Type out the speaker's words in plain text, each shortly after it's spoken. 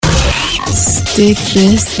Stick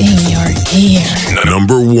this in your ear. The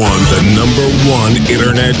number one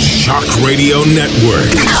internet shock radio network.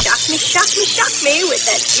 Shock me with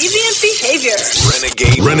that deviant behavior.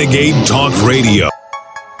 Renegade Talk Radio.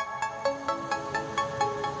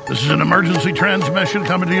 This is an emergency transmission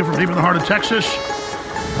coming to you from deep in the heart of Texas.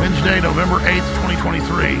 Wednesday, November 8th,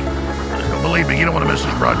 2023. Believe me, you don't want to miss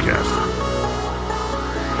this broadcast.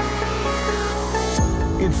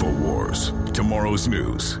 InfoWars. Tomorrow's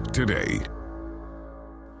news today.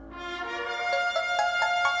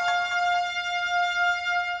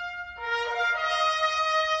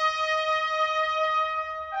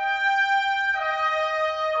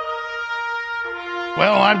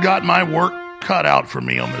 Well, I've got my work cut out for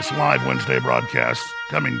me on this live Wednesday broadcast,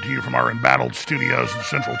 coming to you from our embattled studios in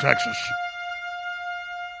Central Texas.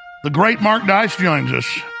 The great Mark Dice joins us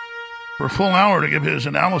for a full hour to give his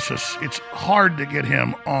analysis. It's hard to get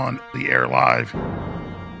him on the air live.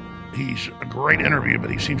 He's a great interview, but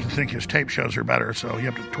he seems to think his tape shows are better, so you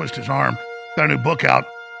have to twist his arm. Got a new book out.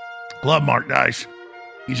 Love Mark Dice.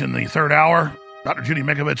 He's in the third hour. Dr. Judy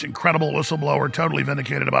Mikovits, incredible whistleblower, totally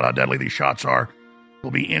vindicated about how deadly these shots are, will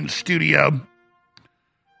be in studio.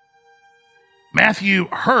 Matthew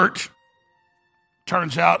Hurt,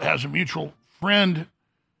 turns out, has a mutual friend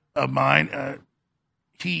of mine.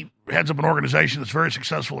 He heads up an organization that's very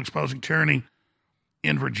successful exposing tyranny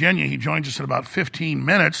in Virginia. He joins us in about 15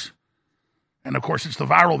 minutes. And, of course, it's the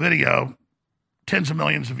viral video. Tens of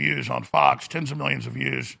millions of views on Fox, tens of millions of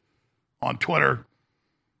views on Twitter,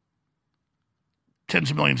 tens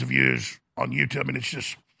of millions of views on YouTube. I mean, it's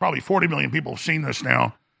just probably 40 million people have seen this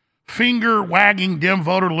now. Finger-wagging Dem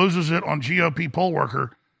voter loses it on GOP poll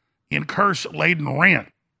worker in curse-laden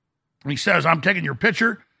rant. And he says, I'm taking your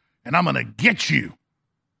picture, and I'm going to get you.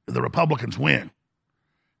 The Republicans win.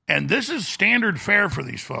 And this is standard fare for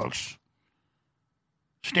these folks.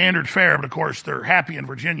 Standard fare, but of course they're happy in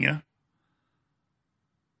Virginia.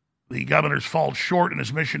 The governor's fallen short in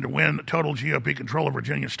his mission to win total GOP control of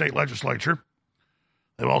Virginia state legislature.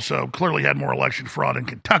 They've also clearly had more election fraud in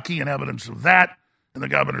Kentucky and evidence of that in the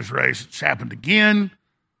governor's race. It's happened again.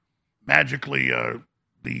 Magically,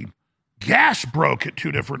 the gas broke at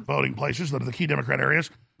two different voting places that are the key Democrat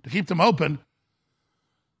areas to keep them open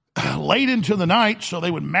late into the night so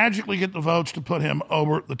they would magically get the votes to put him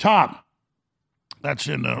over the top. That's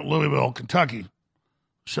in Louisville, Kentucky.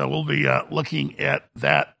 So we'll be looking at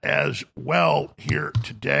that as well here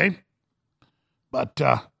today. But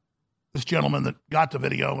this gentleman that got the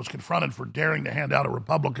video was confronted for daring to hand out a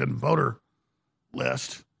Republican voter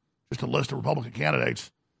list, just a list of Republican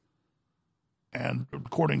candidates. And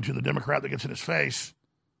according to the Democrat that gets in his face,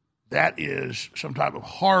 that is some type of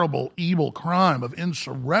horrible, evil crime of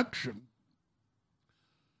insurrection.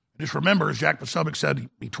 Just remember, as Jack Posobiec said,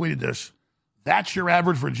 he tweeted this, that's your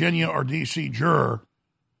average Virginia or D.C. juror.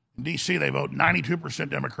 In D.C., they vote 92%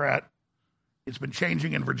 Democrat. It's been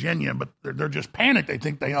changing in Virginia, but they're just panicked. They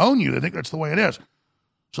think they own you. They think that's the way it is.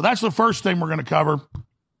 So that's the first thing we're going to cover.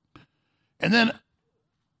 And then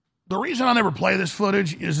the reason I never play this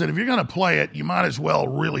footage is that if you're going to play it, you might as well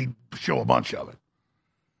really show a bunch of it.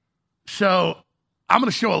 So I'm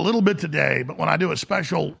going to show a little bit today, but when I do a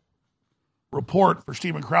special report for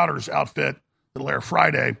Steven Crowder's outfit that'll air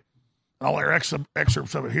Friday, and I'll air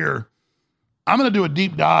excerpts of it here, I'm going to do a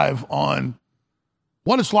deep dive on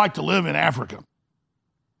what it's like to live in Africa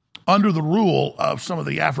under the rule of some of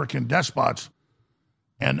the African despots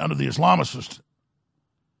and under the Islamicists.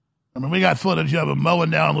 I mean, we got footage of them mowing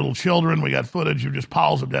down little children. We got footage of just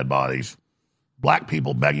piles of dead bodies, black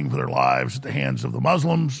people begging for their lives at the hands of the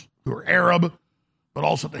Muslims who are Arab, but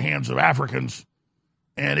also at the hands of Africans.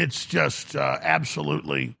 And it's just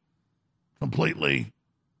absolutely, completely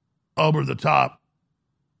over-the-top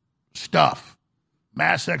stuff.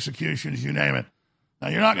 Mass executions, you name it. Now,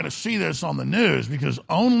 you're not going to see this on the news because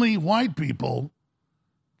only white people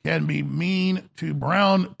can be mean to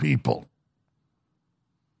brown people.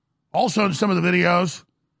 Also, in some of the videos,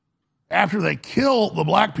 after they kill the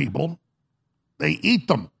black people, they eat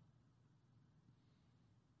them.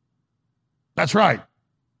 That's right.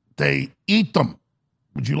 They eat them.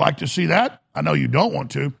 Would you like to see that? I know you don't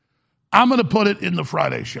want to. I'm going to put it in the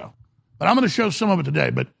Friday show. But I'm going to show some of it today.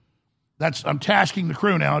 But I'm tasking the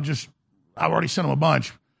crew now. I've already sent them a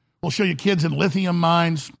bunch. We'll show you kids in lithium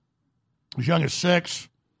mines as young as 6.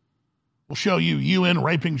 We'll show you UN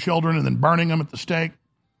raping children and then burning them at the stake.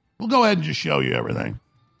 We'll go ahead and just show you everything.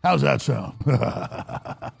 How's that sound?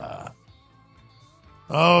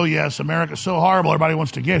 Oh, yes, America's so horrible, everybody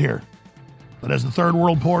wants to get here. But as the third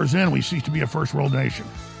world pours in, we cease to be a first world nation.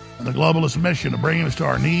 And the globalist mission of bringing us to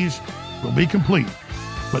our knees will be complete,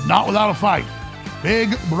 but not without a fight.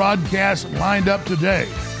 Big broadcast lined up today.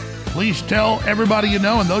 Please tell everybody you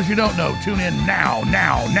know and those you don't know. Tune in now.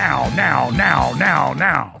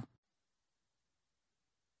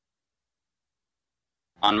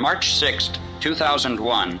 On March 6,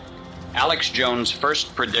 2001, Alex Jones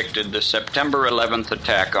first predicted the September 11th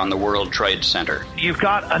attack on the World Trade Center. You've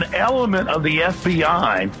got an element of the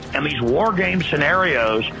FBI and these war game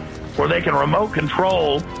scenarios where they can remote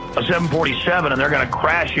control a 747 and they're going to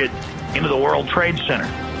crash it into the World Trade Center.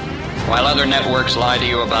 While other networks lie to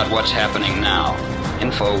you about what's happening now,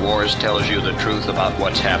 InfoWars tells you the truth about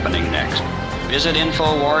what's happening next. Visit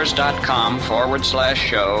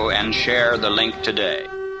Infowars.com/show and share the link today.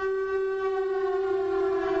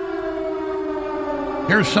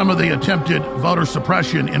 Here's some of the attempted voter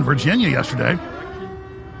suppression in Virginia yesterday.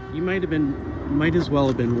 You might as well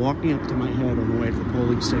have been walking up to my head on the way to the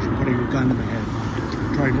polling station, putting a gun to my head,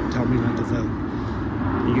 trying to tell me not to vote.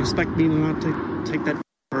 You expect me not to take that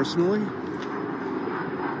personally?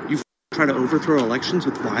 You try to overthrow elections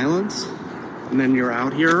with violence, and then you're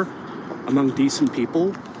out here among decent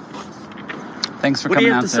people. Thanks for coming out. What do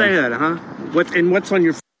you have to say that, huh?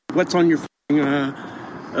 What's on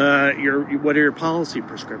your policy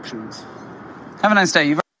prescriptions? Have a nice day.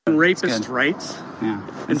 You've rapist rights. Yeah.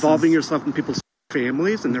 Involving yourself in people's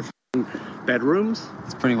families and their bedrooms.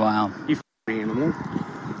 It's pretty wild. You animal.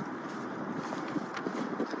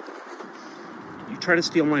 You try to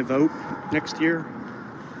steal my vote next year,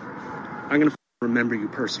 I'm going to remember you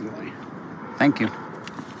personally. Thank you.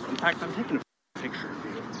 In fact, I'm taking a picture of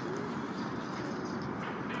you.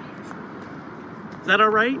 Is that all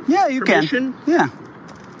right? Yeah, you Permission? can. Yeah.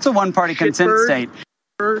 It's a one-party consent state.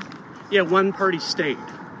 Yeah, one-party state.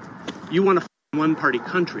 You want a one-party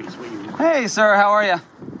country is what you want. Hey, sir, how are you?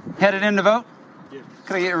 Headed in to vote? Yeah.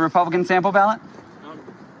 Could I get a Republican sample ballot?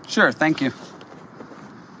 Sure, thank you.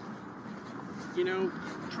 You know,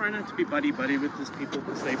 try not to be buddy-buddy with these people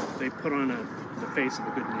because they put on the face of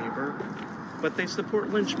a good neighbor, but they support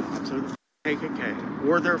lynch mobs or the KKK,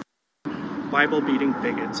 or they're Bible-beating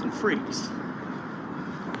bigots and freaks.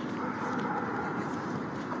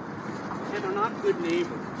 Yeah, they're not good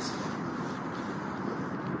neighbors.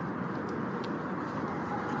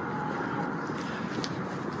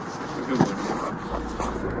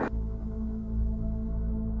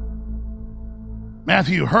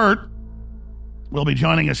 Matthew Hurt will be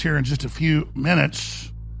joining us here in just a few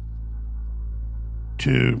minutes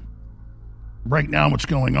to break down what's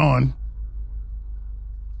going on.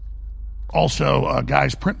 Also,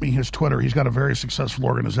 guys, print me his Twitter. He's got a very successful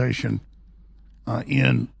organization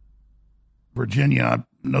in Virginia.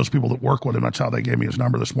 Knows people that work with him. That's how they gave me his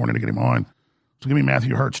number this morning to get him on. So give me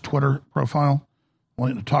Matthew Hurt's Twitter profile. I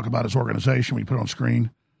want him to talk about his organization. We put it on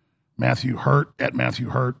screen. Matthew Hurt, at Matthew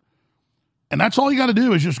Hurt. And that's all you got to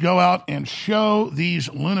do is just go out and show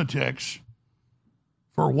these lunatics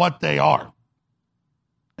for what they are.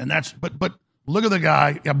 And that's, but look at the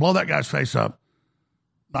guy. Yeah, blow that guy's face up.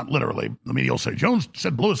 Not literally. The media will say, Jones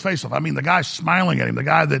said blew his face off. I mean, the guy smiling at him, the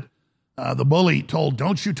guy that the bully told,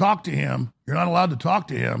 don't you talk to him. You're not allowed to talk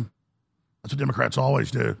to him. That's what Democrats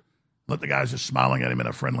always do. Let the guys just smiling at him in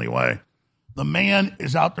a friendly way. The man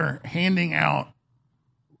is out there handing out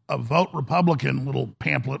a Vote Republican little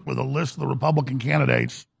pamphlet with a list of the Republican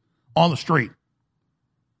candidates on the street.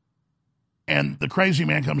 And the crazy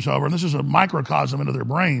man comes over, and this is a microcosm into their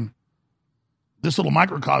brain. This little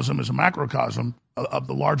microcosm is a macrocosm of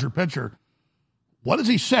the larger picture. What does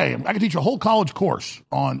he say? I could teach a whole college course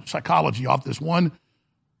on psychology off this 1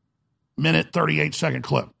 minute, 38-second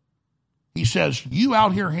clip. He says, you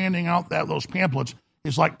out here handing out those pamphlets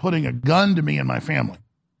is like putting a gun to me and my family.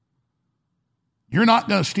 You're not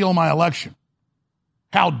going to steal my election.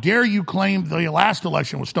 How dare you claim the last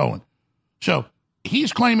election was stolen? So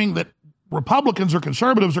he's claiming that Republicans or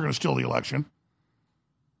conservatives are going to steal the election.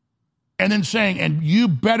 And then saying, and you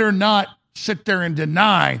better not sit there and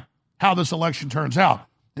deny how this election turns out.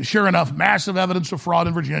 And sure enough, massive evidence of fraud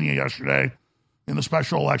in Virginia yesterday in the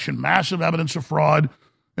special election. Massive evidence of fraud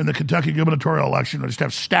in the Kentucky gubernatorial election. I just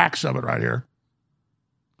have stacks of it right here.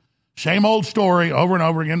 Same old story over and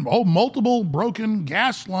over again. Oh, multiple broken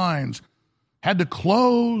gas lines. Had to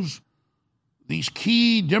close these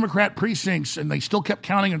key Democrat precincts, and they still kept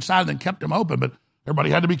counting inside and then kept them open. But everybody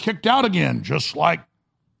had to be kicked out again, just like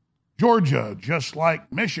Georgia, just like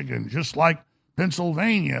Michigan, just like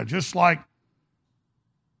Pennsylvania, just like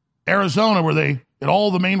Arizona, where they, at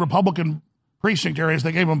all the main Republican precinct areas,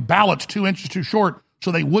 they gave them ballots 2 inches too short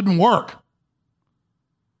so they wouldn't work.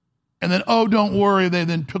 And then, oh, don't worry, they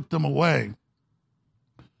then took them away.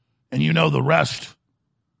 And you know the rest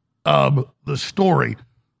of the story.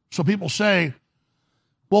 So people say,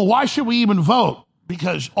 well, why should we even vote?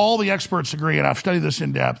 because all the experts agree, and I've studied this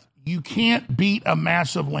in depth, you can't beat a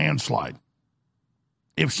massive landslide.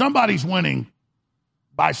 If somebody's winning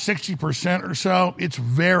by 60% or so, it's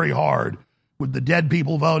very hard with the dead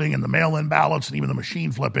people voting and the mail-in ballots and even the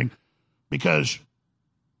machine flipping, because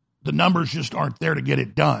the numbers just aren't there to get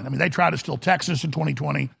it done. I mean, they tried to steal Texas in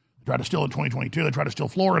 2020. They tried to steal in 2022. They tried to steal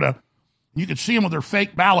Florida. You could see them with their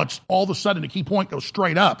fake ballots. All of a sudden, the key point goes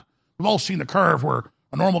straight up. We've all seen the curve where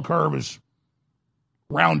a normal curve is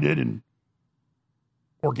rounded and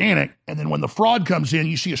organic, and then when the fraud comes in,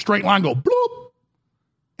 you see a straight line go bloop,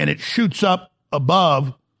 and it shoots up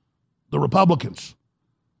above the Republicans.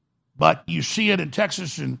 But you see it in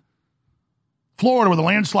Texas and Florida where the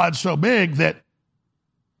landslide's so big that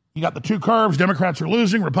you got the two curves. Democrats are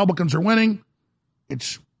losing, Republicans are winning.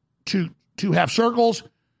 It's two half circles,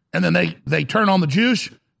 and then they turn on the juice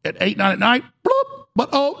at 8, 9 at night, bloop,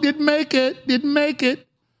 but didn't make it.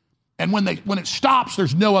 And when it stops,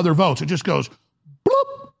 there's no other votes. It just goes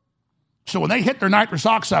bloop. So when they hit their nitrous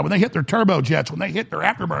oxide, when they hit their turbojets, when they hit their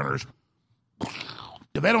afterburners,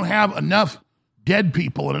 if they don't have enough dead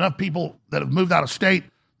people and enough people that have moved out of state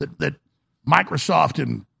that Microsoft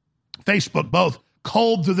and Facebook both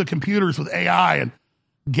cold through the computers with AI and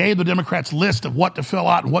gave the Democrats list of what to fill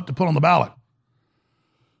out and what to put on the ballot.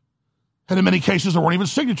 And in many cases, there weren't even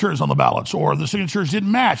signatures on the ballots, or the signatures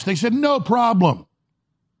didn't match. They said, no problem.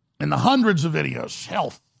 And the hundreds of videos,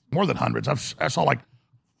 hell, more than hundreds. I saw like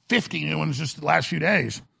 50 new ones just the last few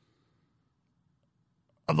days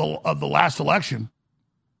of the last election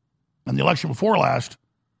and the election before last,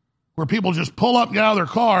 where people just pull up and get out of their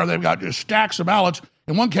car. They've got just stacks of ballots.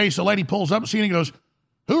 In one case, a lady pulls up, and goes,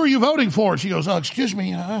 who are you voting for? And she goes, excuse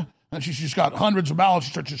me. And she's just got hundreds of ballots.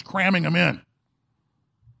 She starts just cramming them in.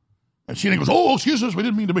 And CNN goes, excuse us, we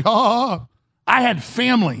didn't mean to be, I had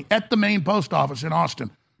family at the main post office in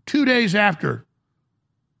Austin 2 days after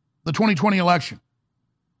the 2020 election.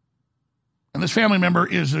 And this family member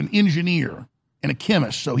is an engineer and a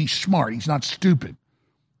chemist, so he's smart. He's not stupid.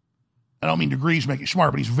 I don't mean degrees make you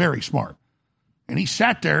smart, but he's very smart. And he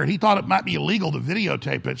sat there, and he thought it might be illegal to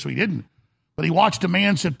videotape it, so he didn't. But he watched a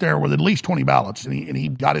man sit there with at least 20 ballots, and he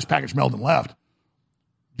got his package mailed and left,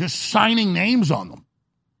 just signing names on them.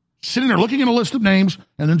 Sitting there looking at a list of names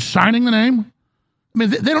and then signing the name. I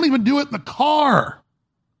mean, they don't even do it in the car.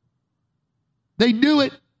 They do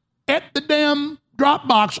it at the damn drop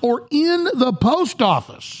box or in the post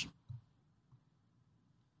office.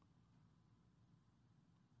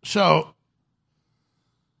 So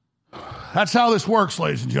that's how this works,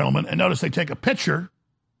 ladies and gentlemen. And notice they take a picture,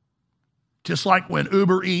 just like when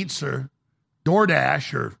Uber Eats or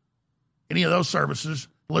DoorDash or any of those services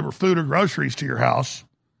deliver food or groceries to your house.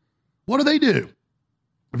 What do?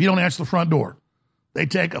 If you don't answer the front door, they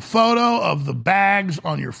take a photo of the bags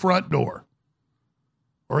on your front door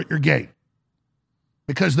or at your gate,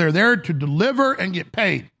 because they're there to deliver and get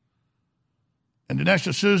paid. And Dinesh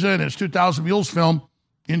D'Souza in his 2000 Mules film,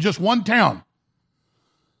 in just one town,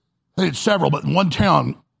 they did several, but in one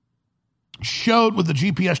town, showed with the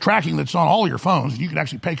GPS tracking that's on all your phones, you can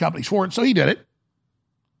actually pay companies for it. So he did it.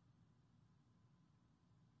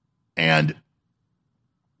 And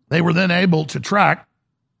they were then able to track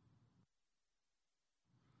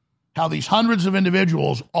how these hundreds of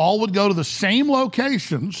individuals all would go to the same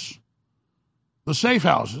locations, the safe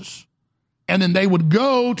houses, and then they would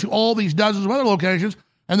go to all these dozens of other locations,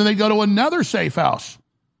 and then they'd go to another safe house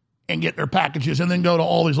and get their packages, and then go to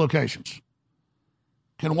all these locations.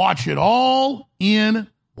 Can watch it all in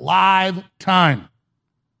live time.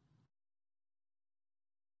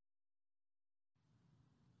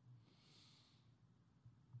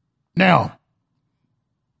 Now,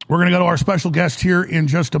 we're going to go to our special guest here in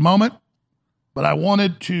just a moment, but I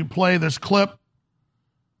wanted to play this clip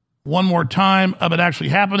one more time of it actually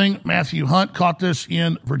happening. Matthew Hunt caught this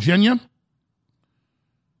in Virginia,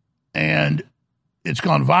 and it's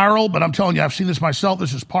gone viral, but I'm telling you, I've seen this myself.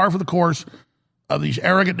 This is par for the course of these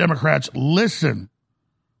arrogant Democrats. Listen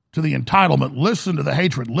to the entitlement, listen to the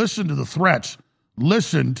hatred, listen to the threats,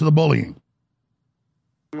 listen to the bullying.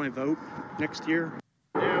 My vote next year.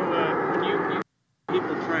 When you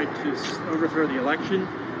people tried to overthrow the election,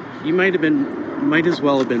 you might as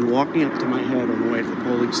well have been walking up to my head on the way to the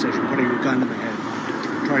polling station, putting a gun to my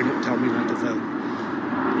head, trying to tell me not to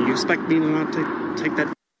vote. You expect me not to take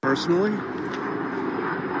that personally?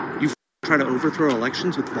 You try to overthrow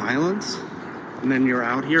elections with violence, and then you're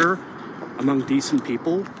out here among decent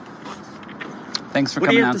people. Thanks for coming out. What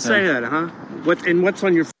do you have to say that, huh? What's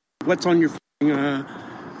on your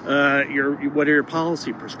what are your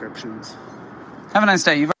policy prescriptions? Have a nice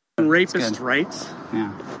day. Rapist rights,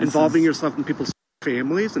 yeah, involving yourself in people's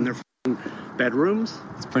families and their bedrooms.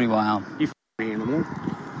 It's pretty wild. You animal.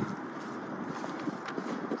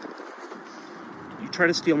 You try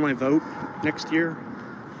to steal my vote next year,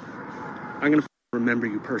 I'm going to remember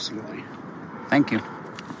you personally. Thank you.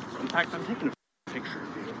 In fact, I'm taking a picture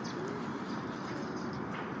of you.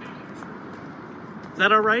 Is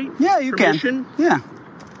that all right? Yeah, you Permission? can. Yeah.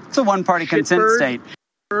 It's a one-party consent state.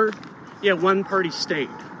 Yeah, one-party state.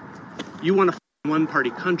 You want a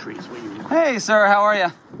one-party country is what you want. Hey, sir, how are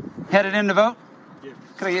you? Headed in to vote? Yeah.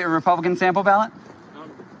 Could I get a Republican sample ballot?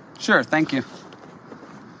 Sure, thank you.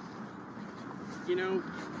 You know,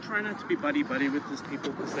 try not to be buddy-buddy with these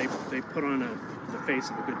people because they put on the face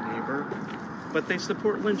of a good neighbor, but they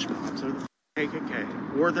support lynch mobs or the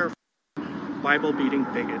KKK, or they're Bible-beating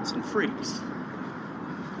bigots and freaks.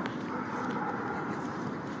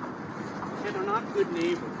 Yeah, they're not good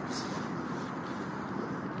neighbors.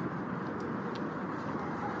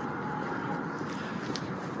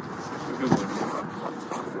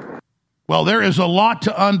 Well, there is a lot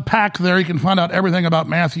to unpack there. You can find out everything about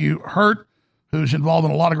Matthew Hurt, who's involved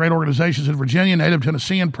in a lot of great organizations in Virginia, native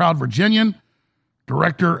Tennessean, proud Virginian,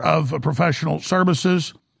 director of professional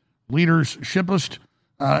services, leadershipist,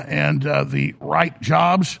 and the right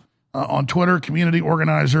jobs on Twitter, community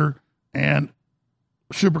organizer, and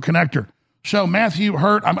super connector. So, Matthew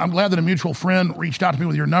Hurt, I'm glad that a mutual friend reached out to me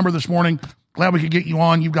with your number this morning. Glad we could get you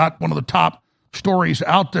on. You've got one of the top stories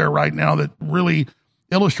out there right now that really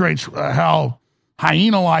illustrates how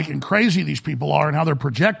hyena-like and crazy these people are and how they're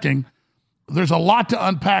projecting. There's a lot to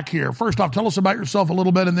unpack here. First off, tell us about yourself a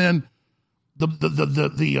little bit, and then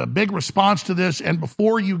the big response to this. And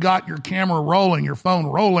before you got your camera rolling, your phone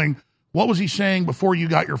rolling, what was he saying before you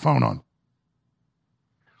got your phone on?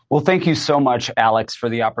 Well, thank you so much, Alex, for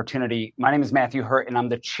the opportunity. My name is Matthew Hurt, and I'm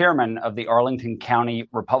the chairman of the Arlington County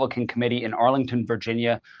Republican Committee in Arlington,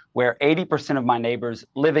 Virginia, where 80% of my neighbors,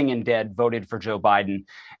 living and dead, voted for Joe Biden.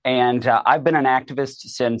 And I've been an activist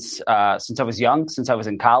since I was young, since I was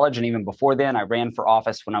in college, and even before then. I ran for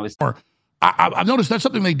office when I was... I've noticed that's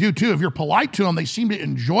something they do, too. If you're polite to them, they seem to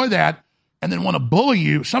enjoy that and then want to bully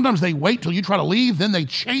you. Sometimes they wait till you try to leave, then they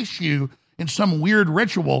chase you in some weird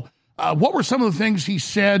ritual. What were some of the things he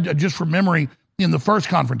said, just from memory, in the first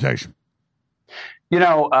confrontation? You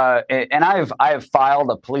know, and I have filed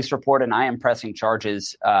a police report, and I am pressing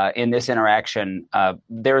charges in this interaction.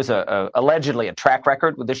 There's allegedly a track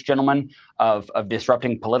record with this gentleman of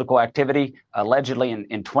disrupting political activity. Allegedly,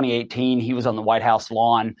 in 2018, he was on the White House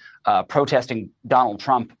lawn protesting Donald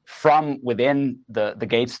Trump from within the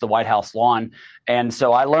gates of the White House lawn. And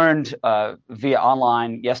so I learned via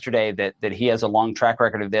online yesterday that he has a long track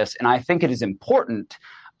record of this, and I think it is important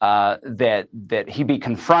that he be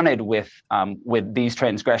confronted with these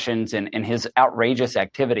transgressions and his outrageous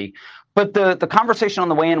activity. But the conversation on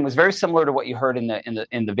the way in was very similar to what you heard in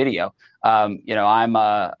the video. You know, I'm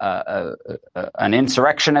an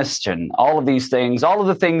insurrectionist and all of these things, all of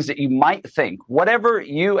the things that you might think, whatever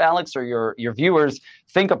you, Alex, or your viewers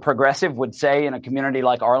think a progressive would say in a community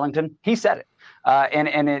like Arlington, he said it.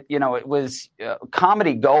 And it, you know, it was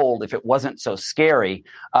comedy gold if it wasn't so scary,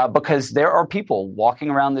 because there are people walking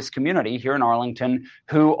around this community here in Arlington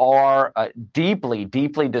who are deeply,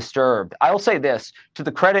 deeply disturbed. I will say this, to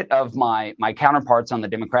the credit of my counterparts on the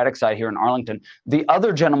Democratic side here in Arlington, the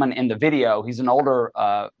other gentleman in the video, he's an older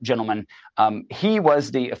gentleman. He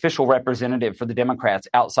was the official representative for the Democrats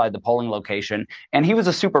outside the polling location, and he was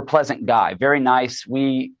a super pleasant guy, very nice.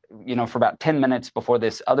 We, you know, for about 10 minutes before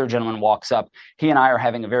this other gentleman walks up, he and I are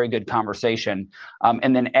having a very good conversation.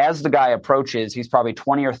 And then as the guy approaches, he's probably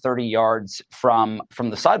 20 or 30 yards from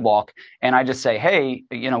the sidewalk. And I just say, hey,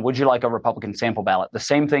 you know, would you like a Republican sample ballot? The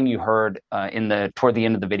same thing you heard toward the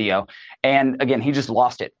end of the video. And again, he just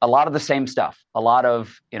lost it. A lot of the same stuff. A lot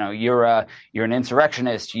of, you know, you're an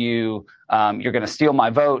insurrectionist. You're going to steal my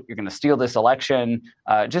vote. You're going to steal this election.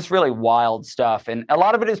 Just really wild stuff. And a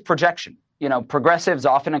lot of it is projection. You know, progressives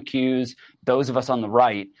often accuse those of us on the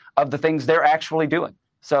right of the things they're actually doing.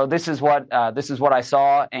 So this is what I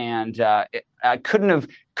saw, and it couldn't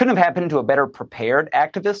have happened to a better prepared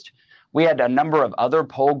activist. We had a number of other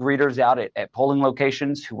poll greeters out at polling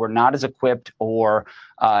locations who were not as equipped or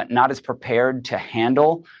not as prepared to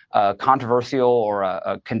handle a controversial or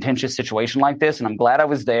a contentious situation like this. And I'm glad I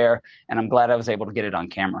was there, and I'm glad I was able to get it on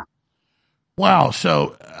camera. Wow.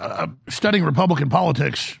 So studying Republican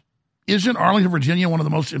politics, isn't Arlington, Virginia, one of the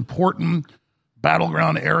most important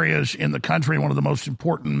battleground areas in the country, one of the most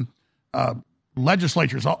important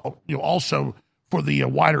legislatures, you know, also for the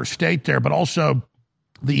wider state there, but also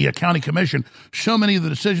the county commission? So many of the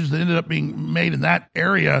decisions that ended up being made in that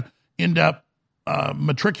area end up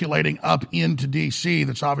matriculating up into D.C.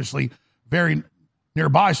 That's obviously very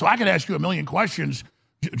nearby. So I could ask you a million questions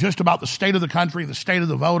just about the state of the country, the state of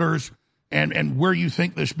the voters, and where you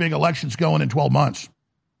think this big election's going in 12 months.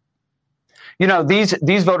 You know,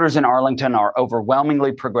 these voters in Arlington are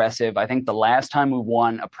overwhelmingly progressive. I think the last time we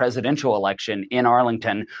won a presidential election in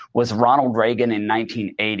Arlington was Ronald Reagan in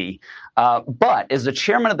 1980. But as the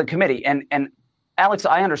chairman of the committee, and Alex,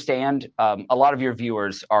 I understand a lot of your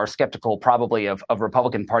viewers are skeptical probably of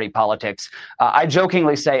Republican Party politics. I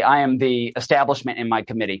jokingly say I am the establishment in my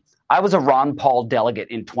committee. I was a Ron Paul delegate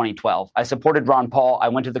in 2012. I supported Ron Paul. I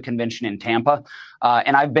went to the convention in Tampa,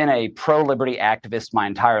 and I've been a pro-liberty activist my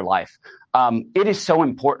entire life. It is so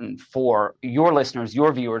important for your listeners,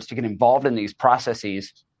 your viewers, to get involved in these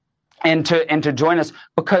processes and to join us,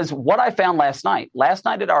 because what I found last night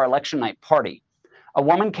at our election night party, a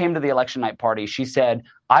woman came to the election night party. She said,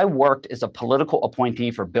 I worked as a political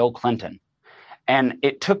appointee for Bill Clinton, and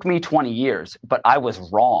it took me 20 years, but I was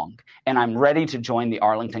wrong. And I'm ready to join the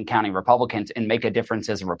Arlington County Republicans and make a difference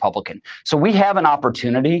as a Republican. So we have an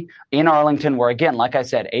opportunity in Arlington where, again, like I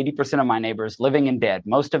said, 80% of my neighbors living and dead,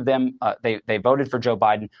 most of them, they voted for Joe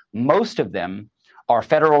Biden. Most of them are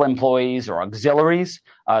federal employees or auxiliaries.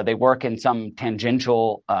 They work in some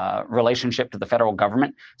tangential relationship to the federal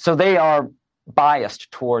government. So they are biased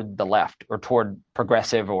toward the left or toward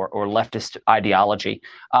progressive or leftist ideology.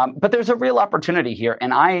 But there's a real opportunity here.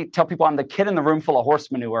 And I tell people I'm the kid in the room full of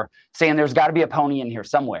horse manure saying there's got to be a pony in here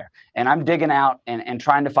somewhere. And I'm digging out and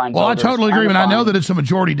trying to find Well, voters, I totally agree. And I know that it's a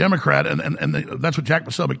majority Democrat. And that's what Jack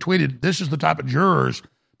Posobiec tweeted. This is the type of jurors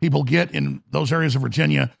people get in those areas of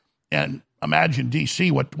Virginia. And imagine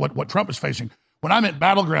D.C., what Trump is facing. When I meant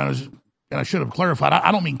battleground, and I should have clarified,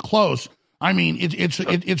 I don't mean close. I mean, it's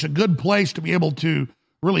a good place to be able to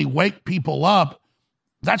really wake people up.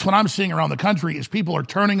 That's what I'm seeing around the country is people are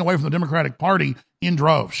turning away from the Democratic Party in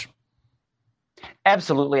droves.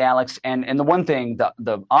 Absolutely, Alex. And the one thing,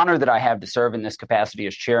 the honor that I have to serve in this capacity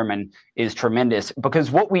as chairman is tremendous, because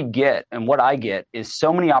what we get and what I get is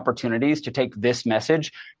so many opportunities to take this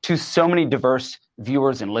message to so many diverse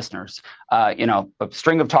viewers and listeners. A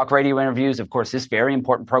string of talk radio interviews, of course, this very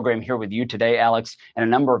important program here with you today, Alex, and a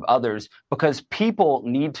number of others, because people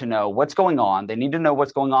need to know what's going on. They need to know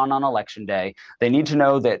what's going on Election Day. They need to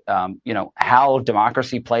know that, how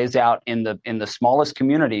democracy plays out in the smallest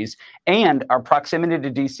communities, and our proximity to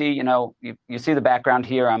D.C. You see the background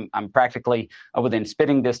here. I'm practically within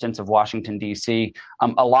spitting distance of Washington, D.C.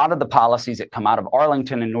 A lot of the policies that come out of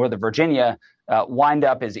Arlington and Northern Virginia wind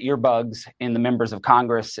up as earbuds in the members of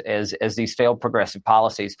Congress as these failed progressive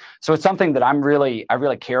policies. So it's something that I really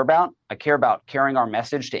care about. I care about carrying our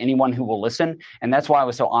message to anyone who will listen. And that's why I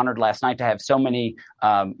was so honored last night to have so many,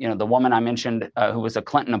 the woman I mentioned who was a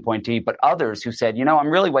Clinton appointee, but others who said, I'm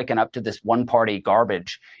really waking up to this one party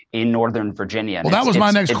garbage in Northern Virginia. And well, that was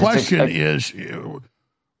my next question is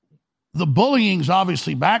the bullying's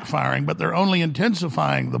obviously backfiring, but they're only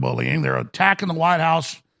intensifying the bullying. They're attacking the White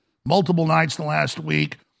House multiple nights in the last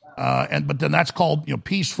week, but then that's called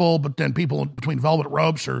peaceful. But then people between velvet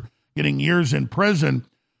ropes are getting years in prison.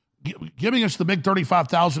 Giving us the big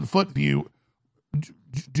 35,000-foot view,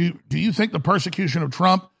 do you think the persecution of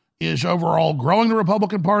Trump is overall growing the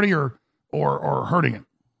Republican Party or hurting it?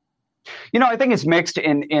 I think it's mixed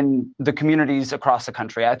in the communities across the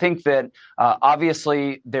country. I think that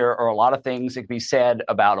obviously there are a lot of things that can be said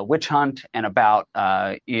about a witch hunt and about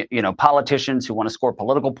politicians who want to score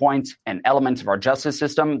political points and elements of our justice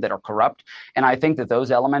system that are corrupt. And I think that those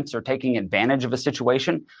elements are taking advantage of a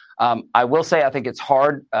situation. I will say I think it's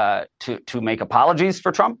hard to make apologies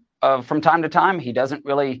for Trump. From time to time, he doesn't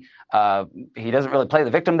really play the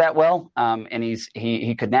victim that well, and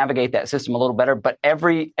he could navigate that system a little better. But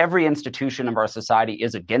every institution of our society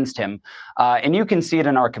is against him, and you can see it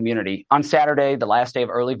in our community. On Saturday, the last day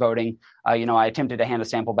of early voting, I attempted to hand a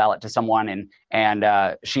sample ballot to someone,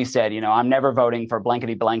 and she said, I'm never voting for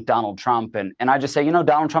blankety blank Donald Trump, and I just say,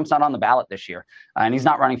 Donald Trump's not on the ballot this year, and he's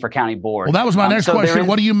not running for county board. Well, that was my next question.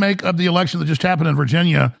 What do you make of the election that just happened in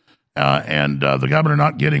Virginia? And the governor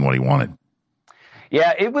not getting what he wanted?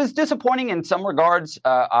 Yeah, it was disappointing in some regards.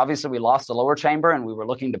 Obviously, we lost the lower chamber, and we were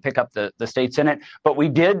looking to pick up the state Senate. But we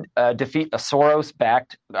did defeat a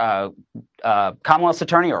Soros-backed Commonwealth's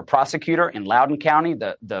attorney or prosecutor in Loudoun County,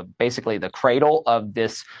 basically the cradle of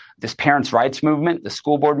this parents' rights movement, the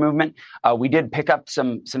school board movement. We did pick up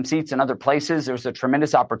some seats in other places. There's a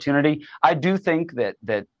tremendous opportunity. I do think that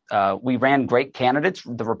we ran great candidates.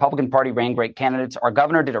 The Republican Party ran great candidates. Our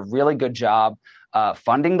governor did a really good job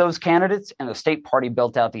funding those candidates, and the state party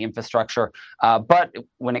built out the infrastructure. But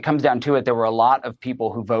when it comes down to it, there were a lot of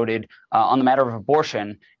people who voted on the matter of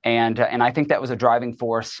abortion, and I think that was a driving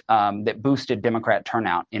force that boosted Democrat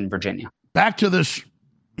turnout in Virginia. back to this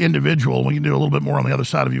individual. We can do a little bit more on the other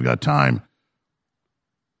side if you've got time.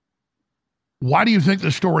 Why do you think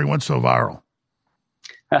this story went so viral?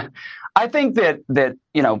 I think that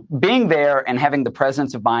being there and having the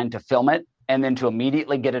presence of mind to film it and then to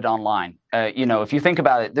immediately get it online. If you think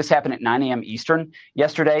about it, this happened at 9 a.m. Eastern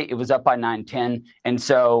yesterday. It was up by 9:10. And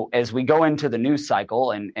so as we go into the news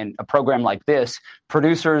cycle and a program like this,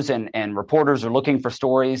 producers and reporters are looking for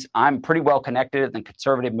stories. I'm pretty well connected in the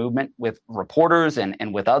conservative movement with reporters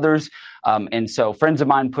and with others. And so friends of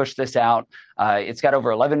mine pushed this out. It's got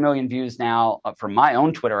over 11 million views now from my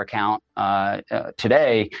own Twitter account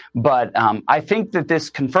today. But I think that this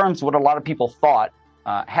confirms what a lot of people thought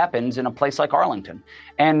happens in a place like Arlington.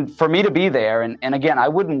 And for me to be there, and again, I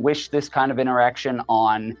wouldn't wish this kind of interaction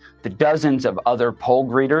on the dozens of other poll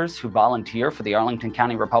greeters who volunteer for the Arlington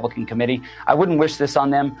County Republican Committee. I wouldn't wish this on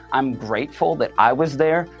them. I'm grateful that I was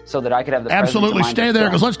there so that I could have the absolutely stay there,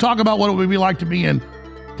 because let's talk about what it would be like to be in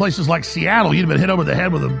places like Seattle. You'd have been hit over the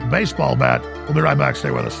head with a baseball bat. We'll be right back. Stay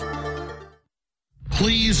with us.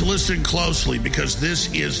 Please listen closely, because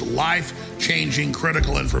this is life-changing,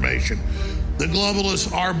 critical information. The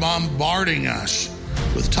globalists are bombarding us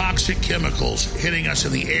with toxic chemicals, hitting us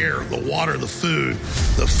in the air, the water, the food,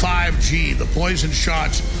 the 5G, the poison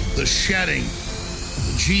shots, the shedding,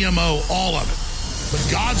 the GMO, all of it. But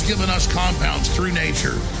God's given us compounds through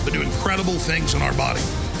nature that do incredible things in our body.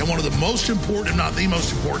 And one of the most important, if not the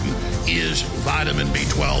most important, is vitamin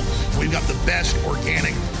B12. We've got the best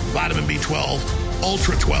organic vitamin B12,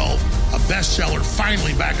 Ultra 12, a bestseller,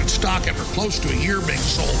 finally back in stock after close to a year being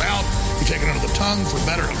sold out. You take it under the tongue for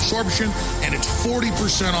better absorption, and it's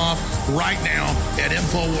 40% off right now at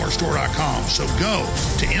InfoWarsStore.com. So go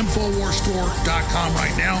to InfoWarsStore.com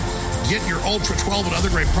right now. Get your Ultra 12 and other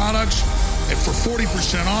great products. And for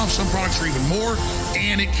 40% off, some products are even more,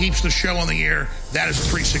 and it keeps the show on the air. That is a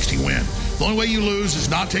 360 win. The only way you lose is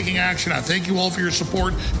not taking action. I thank you all for your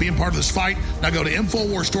support, being part of this fight. Now go to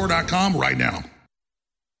InfoWarsStore.com right now.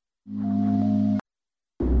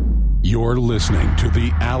 You're listening to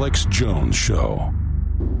The Alex Jones Show.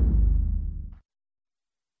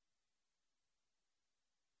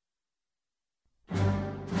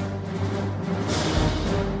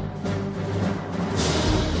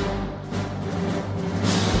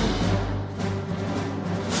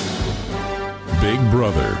 Big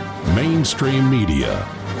Brother, mainstream media,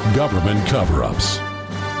 government cover-ups.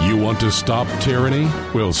 You want to stop tyranny?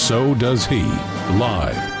 Well, so does he.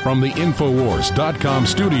 Live from the Infowars.com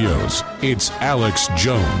studios, it's Alex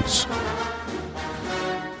Jones.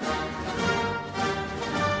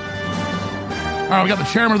 All right, we got the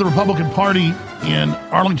chairman of the Republican Party in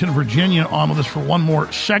Arlington, Virginia on with us for one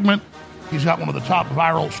more segment. He's got one of the top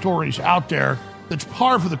viral stories out there that's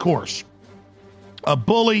par for the course. A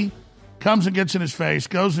bully comes and gets in his face,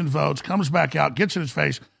 goes and votes, comes back out, gets in his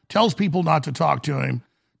face, tells people not to talk to him,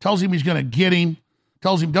 tells him he's going to get him,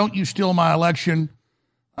 tells him, don't you steal my election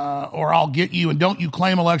or I'll get you, and don't you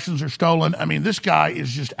claim elections are stolen. I mean, this guy is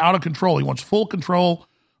just out of control. He wants full control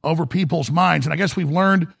over people's minds. And I guess we've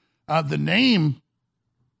learned the name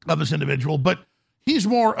of this individual, but he's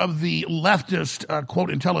more of the leftist, quote,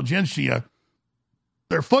 intelligentsia.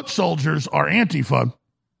 Their foot soldiers are Antifa.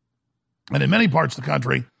 And in many parts of the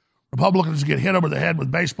country, Republicans get hit over the head with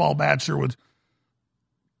baseball bats or with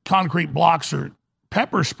concrete blocks or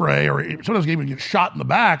pepper spray, or sometimes even get shot in the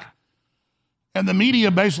back. And the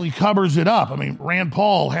media basically covers it up. I mean, Rand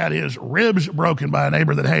Paul had his ribs broken by a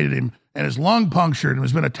neighbor that hated him and his lung punctured and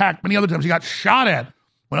has been attacked many other times. He got shot at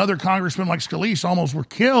when other congressmen like Scalise almost were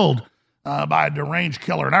killed by a deranged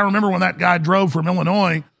killer. And I remember when that guy drove from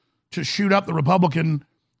Illinois to shoot up the Republican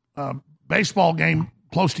baseball game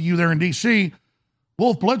close to you there in D.C.,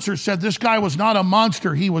 Wolf Blitzer said this guy was not a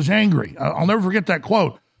monster, he was angry. I'll never forget that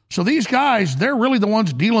quote. So these guys, they're really the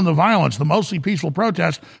ones dealing the violence, the mostly peaceful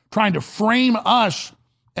protest, trying to frame us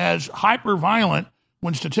as hyper-violent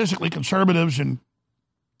when statistically conservatives and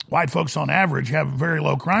white folks on average have very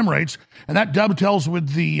low crime rates. And that dovetails with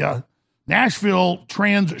the Nashville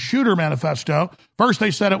trans shooter manifesto. First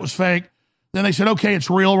they said it was fake. Then they said, okay, it's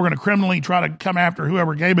real. We're going to criminally try to come after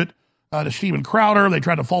whoever gave it to Steven Crowder. They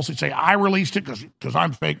tried to falsely say I released it because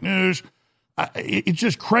I'm fake news. It's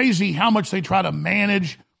just crazy how much they try to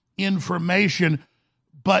manage information.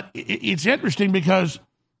 But it's interesting because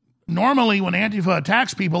normally when Antifa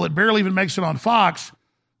attacks people, it barely even makes it on Fox.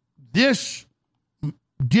 This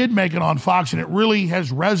did make it on Fox, and it really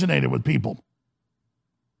has resonated with people.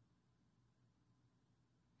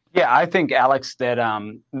 Yeah, I think, Alex, that,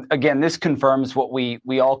 again, this confirms what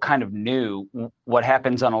we all kind of knew. What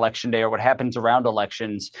happens on Election Day or what happens around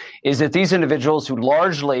elections is that these individuals who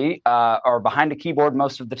largely are behind a keyboard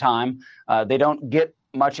most of the time, they don't get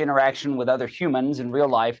much interaction with other humans in real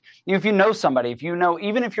life. If you know somebody,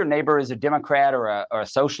 even if your neighbor is a Democrat or a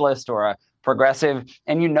socialist or a progressive,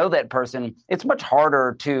 and you know that person, it's much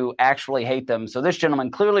harder to actually hate them. So this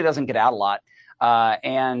gentleman clearly doesn't get out a lot.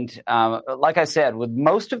 Like I said, with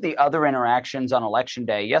most of the other interactions on Election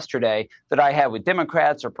Day yesterday that I had with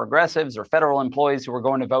Democrats or progressives or federal employees who were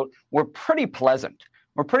going to vote were pretty pleasant.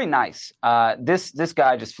 Were pretty nice. This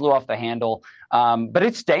guy just flew off the handle, but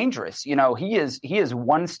it's dangerous. He is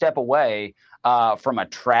one step away from a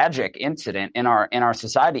tragic incident in our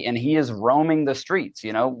society, and he is roaming the streets.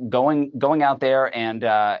 Going out there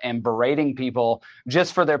and berating people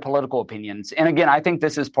just for their political opinions. And again, I think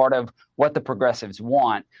this is part of what the progressives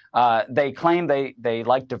want. They claim they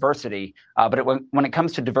like diversity, but when it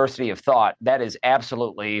comes to diversity of thought, that is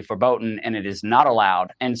absolutely verboten, and it is not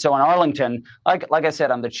allowed. And so in Arlington, like I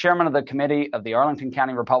said, I'm the chairman of the committee of the Arlington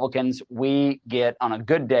County Republicans. We get, on a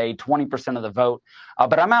good day, 20% of the vote.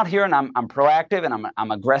 But I'm out here and I'm proactive and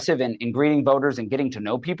I'm aggressive in greeting voters and getting to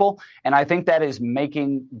know people. And I think that is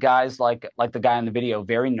making guys like the guy in the video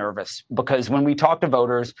very nervous, because when we talk to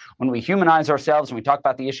voters, when we humanize ourselves and we talk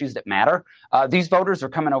about the issues that matter, these voters are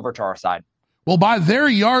coming over to our side. Well, by their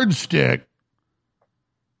yardstick,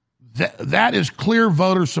 that is clear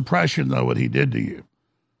voter suppression, though, what he did to you.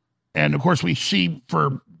 And, of course, we see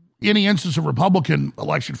for any instance of Republican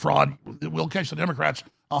election fraud, we'll catch the Democrats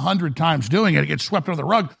 100 times doing it. It gets swept under the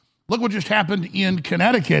rug. Look what just happened in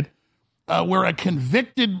Connecticut, where a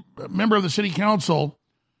convicted member of the city council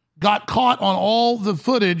got caught on all the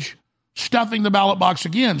footage stuffing the ballot box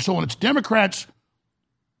again. So when it's Democrats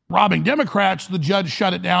robbing Democrats, the judge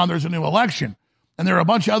shut it down. There's a new election. And there are a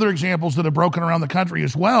bunch of other examples that have broken around the country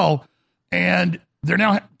as well. And they're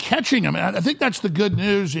now catching them. And I think that's the good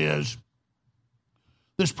news is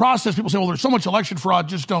this process. People say, well, there's so much election fraud,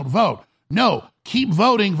 just don't vote. No, keep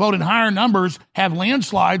voting, vote in higher numbers, have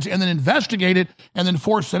landslides, and then investigate it and then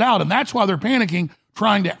force it out. And that's why they're panicking,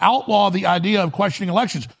 trying to outlaw the idea of questioning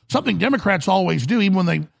elections. Something Democrats always do, even when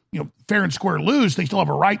they, fair and square lose, they still have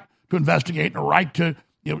a right to investigate and a right to,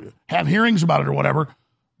 have hearings about it or whatever.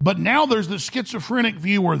 But now there's this schizophrenic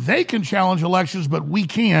view where they can challenge elections, but we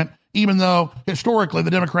can't, even though historically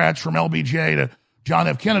the Democrats from LBJ to John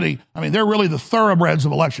F. Kennedy, they're really the thoroughbreds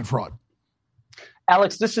of election fraud.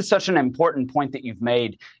 Alex, this is such an important point that you've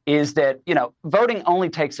made, is that, voting only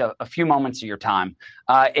takes a few moments of your time.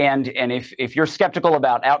 And if you're skeptical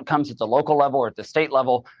about outcomes at the local level or at the state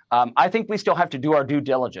level, I think we still have to do our due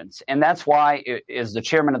diligence. And that's why, as the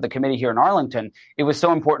chairman of the committee here in Arlington, it was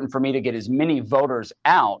so important for me to get as many voters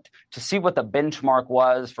out to see what the benchmark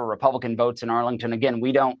was for Republican votes in Arlington. Again,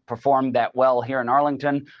 we don't perform that well here in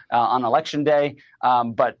Arlington on Election Day.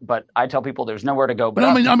 But I tell people there's nowhere to go.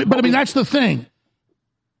 But that's the thing.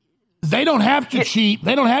 They don't have to cheat.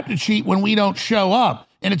 They don't have to cheat when we don't show up.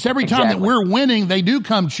 And it's every time that we're winning, they do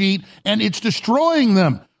come cheat, and it's destroying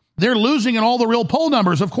them. They're losing in all the real poll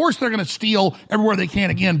numbers. Of course, they're going to steal everywhere they can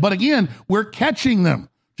again. But again, we're catching them.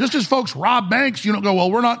 Just as folks rob banks, you don't go, well,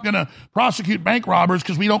 we're not going to prosecute bank robbers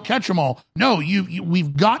because we don't catch them all. No,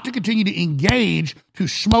 we've got to continue to engage to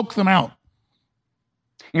smoke them out.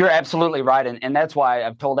 You're absolutely right. And that's why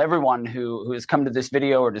I've told everyone who has come to this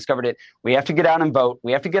video or discovered it, we have to get out and vote.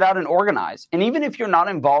 We have to get out and organize. And even if you're not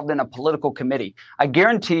involved in a political committee, I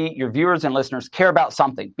guarantee your viewers and listeners care about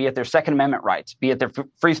something, be it their Second Amendment rights, be it their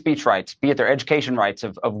free speech rights, be it their education rights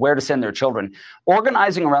of where to send their children.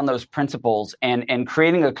 Organizing around those principles and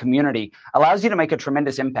creating a community allows you to make a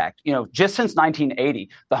tremendous impact. Just since 1980,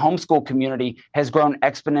 the homeschool community has grown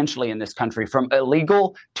exponentially in this country, from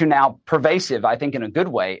illegal to now pervasive, I think in a good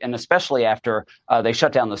way. And especially after they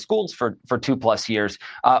shut down the schools for 2+ years,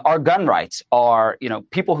 our gun rights are,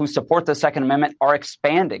 people who support the Second Amendment are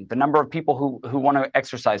expanding. The number of people who want to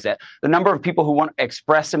exercise that, the number of people who want to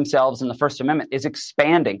express themselves in the First Amendment is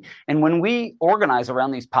expanding. And when we organize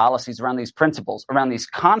around these policies, around these principles, around these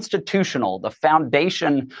constitutional, the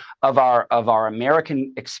foundation of our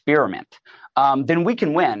American experiment, then we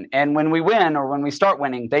can win. And when we win, or when we start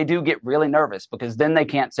winning, they do get really nervous, because then they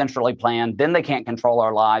can't centrally plan, then they can't control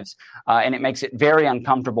our lives, and it makes it very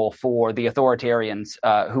uncomfortable for the authoritarians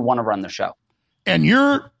who want to run the show. And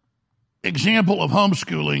your example of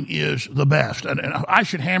homeschooling is the best, and I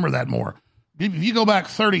should hammer that more. If you go back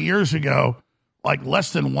 30 years ago, like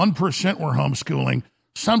less than 1% were homeschooling.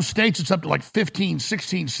 Some states it's up to like 15,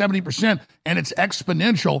 16, 70%, and it's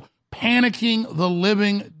exponential, panicking the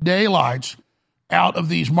living daylights out of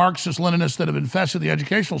these Marxist-Leninists that have infested the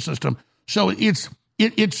educational system. So it's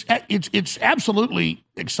absolutely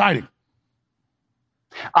exciting.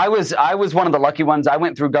 I was one of the lucky ones. I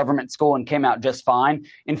went through government school and came out just fine.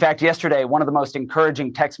 In fact, yesterday, one of the most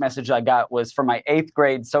encouraging text messages I got was from my 8th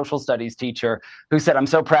grade social studies teacher, who said, "I'm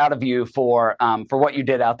so proud of you for what you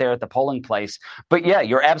did out there at the polling place." But yeah,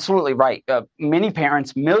 you're absolutely right. Many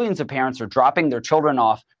parents, millions of parents, are dropping their children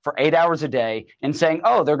off for 8 hours a day and saying,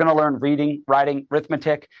 "Oh, they're going to learn reading, writing,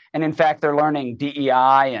 arithmetic," and in fact, they're learning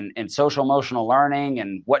DEI and social emotional learning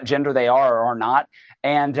and what gender they are or are not.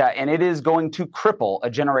 And it is going to cripple a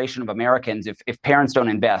generation of Americans if parents don't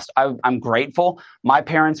invest. I'm grateful. My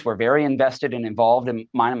parents were very invested and involved in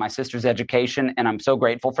mine and my sister's education, and I'm so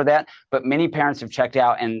grateful for that. But many parents have checked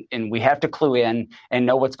out, and we have to clue in and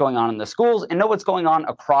know what's going on in the schools and know what's going on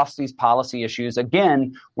across these policy issues.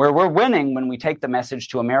 Again, where we're winning when we take the message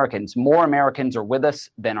to Americans. More Americans are with us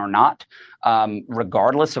than are not,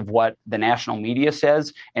 regardless of what the national media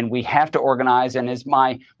says. And we have to organize. And as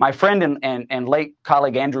my friend and late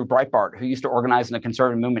colleague Andrew Breitbart, who used to organize in the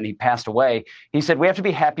conservative movement, he passed away. He said, we have to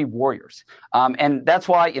be happy warriors. And that's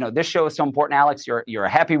why, this show is so important, Alex. You're a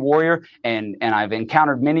happy warrior. And I've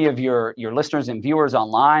encountered many of your listeners and viewers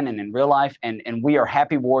online and in real life. And we are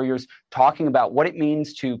happy warriors talking about what it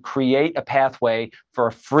means to create a pathway for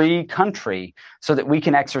a free country so that we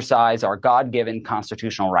can exercise our God-given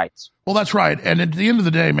constitutional rights. Well, that's right. And at the end of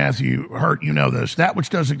the day, Matthew Hurt, you know this, that which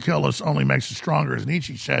doesn't kill us only makes us stronger. As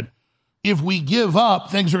Nietzsche said, if we give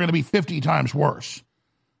up, things are going to be 50 times worse.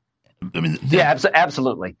 I mean, yeah,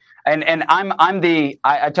 absolutely. And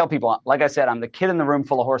I tell people, like I said, I'm the kid in the room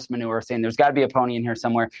full of horse manure saying there's got to be a pony in here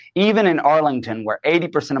somewhere. Even in Arlington, where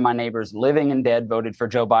 80% of my neighbors, living and dead, voted for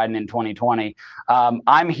Joe Biden in 2020,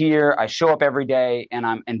 I'm here. I show up every day, and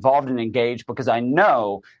I'm involved and engaged because I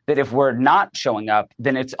know that if we're not showing up,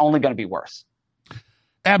 then it's only going to be worse.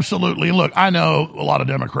 Absolutely. And look, I know a lot of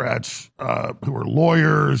Democrats who are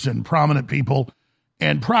lawyers and prominent people,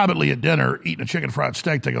 and privately at dinner eating a chicken fried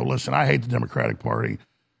steak, they go, listen, I hate the Democratic Party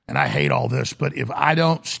and I hate all this, but if I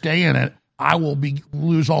don't stay in it, I will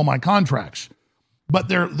lose all my contracts. But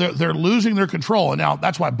they're losing their control. And now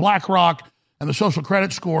that's why BlackRock and the social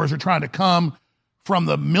credit scores are trying to come from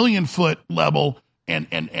the million-foot level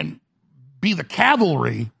and be the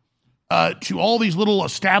cavalry to all these little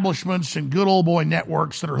establishments and good old boy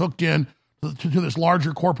networks that are hooked in to this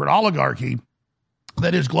larger corporate oligarchy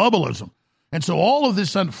that is globalism. And so all of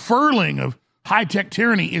this unfurling of high-tech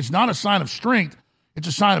tyranny is not a sign of strength. It's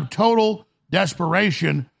a sign of total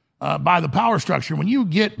desperation by the power structure. When you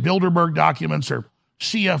get Bilderberg documents or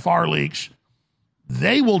CFR leaks,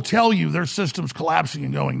 they will tell you their system's collapsing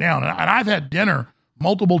and going down. And I've had dinner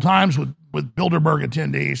multiple times with Bilderberg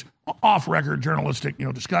attendees, off-record journalistic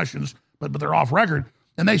discussions, but they're off-record.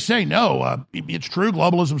 And they say, no, it's true.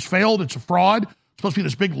 Globalism's failed. It's a fraud. It's supposed to be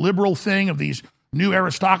this big liberal thing of these new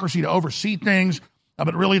aristocracy to oversee things,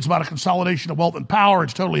 but really it's about a consolidation of wealth and power.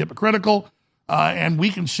 It's totally hypocritical, and we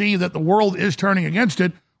can see that the world is turning against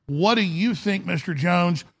it. What do you think, Mr.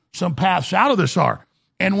 Jones, some paths out of this are?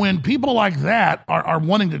 And when people like that are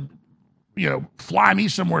wanting to, fly me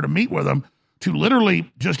somewhere to meet with them, to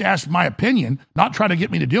literally just ask my opinion, not try to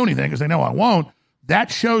get me to do anything because they know I won't,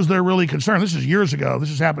 that shows they're really concerned. This is years ago. This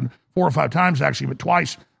has happened 4 or 5 times, actually, but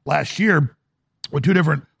twice last year with 2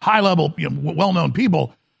 different high-level, well-known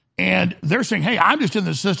people. And they're saying, hey, I'm just in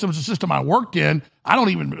this system. It's a system I worked in. I don't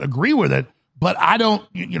even agree with it. But I don't,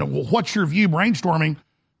 what's your view, brainstorming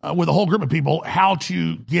with a whole group of people, how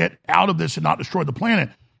to get out of this and not destroy the planet.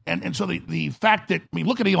 And so the fact that,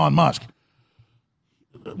 look at Elon Musk.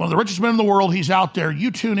 One of the richest men in the world, he's out there.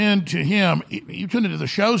 You tune in to him. You tune into the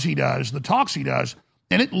shows he does, the talks he does,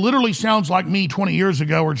 and it literally sounds like me 20 years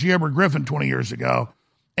ago or G. Edward Griffin 20 years ago.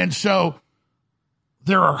 And so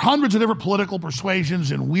there are hundreds of different political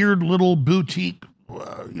persuasions and weird little boutique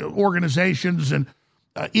organizations and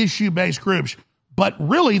issue-based groups. But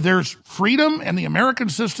really, there's freedom and the American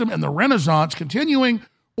system and the Renaissance continuing,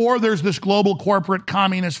 or there's this global corporate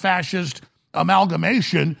communist fascist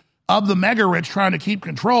amalgamation of the mega-rich trying to keep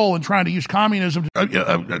control and trying to use communism.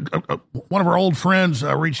 One of our old friends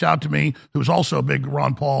reached out to me, who was also a big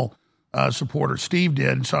Ron Paul supporter. Steve did,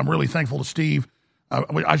 and so I'm really thankful to Steve.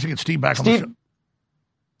 I should get Steve back on the show.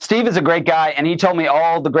 Steve is a great guy, and he told me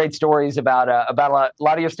all the great stories about a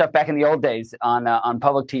lot of your stuff back in the old days on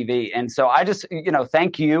public TV. And so I just,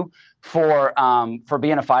 thank you for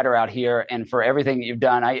being a fighter out here and for everything that you've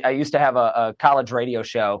done. I used to have a college radio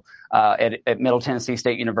show at Middle Tennessee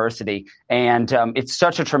State University, and it's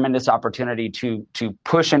such a tremendous opportunity to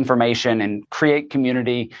push information and create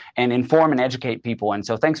community and inform and educate people. And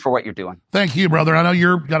so thanks for what you're doing. Thank you, brother. I know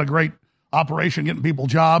you've got a great operation, getting people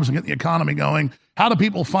jobs and getting the economy going. How do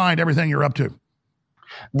people find everything you're up to?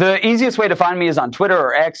 The easiest way to find me is on Twitter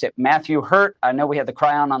or X at Matthew Hurt. I know we had the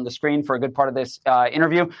cryon on the screen for a good part of this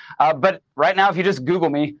interview. But right now, if you just Google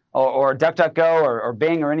me or DuckDuckGo or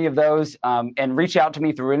Bing or any of those and reach out to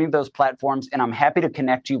me through any of those platforms, and I'm happy to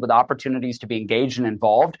connect you with opportunities to be engaged and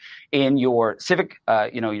involved in your civic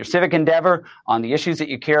endeavor, on the issues that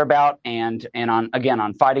you care about, and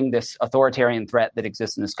on fighting this authoritarian threat that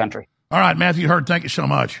exists in this country. All right, Matthew Hurt, thank you so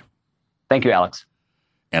much. Thank you, Alex.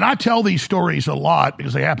 And I tell these stories a lot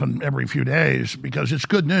because they happen every few days because it's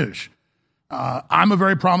good news. I'm a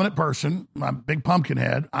very prominent person. I'm a big pumpkin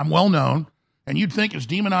head. I'm well known. And you'd think, as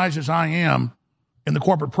demonized as I am in the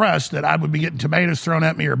corporate press, that I would be getting tomatoes thrown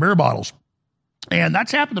at me or beer bottles. And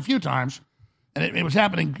that's happened a few times. And it was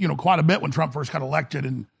happening, quite a bit when Trump first got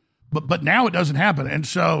elected. But now it doesn't happen. And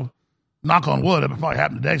so, knock on wood, it probably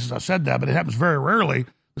happened today since I said that, but it happens very rarely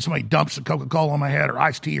that somebody dumps a Coca-Cola on my head or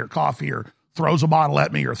iced tea or coffee or throws a bottle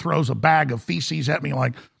at me or throws a bag of feces at me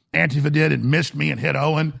like Antifa did and missed me and hit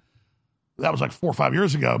Owen. That was like 4 or 5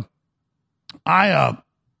 years ago. My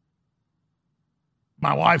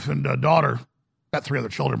wife and daughter, got 3 other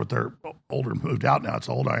children, but they're older and moved out now. It's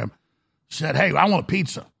how old I am. Said, hey, I want a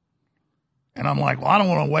pizza. And I'm like, well, I don't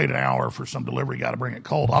want to wait an hour for some delivery guy to bring it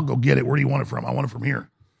cold. I'll go get it. Where do you want it from? I want it from here.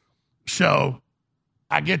 So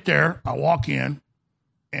I get there, I walk in,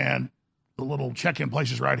 and the little check-in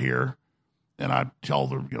place is right here. And I tell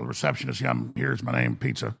the receptionist, here's my name,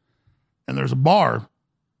 pizza. And there's a bar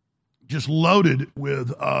just loaded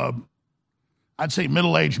with, I'd say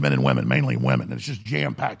middle-aged men and women, mainly women. And it's just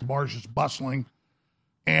jam-packed. The bar's just bustling.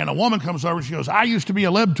 And a woman comes over, she goes, I used to be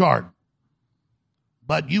a libtard,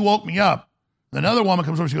 but you woke me up. And another woman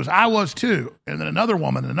comes over, she goes, I was too. And then another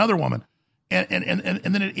woman, and another woman. And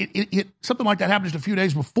then it something like that happened just a few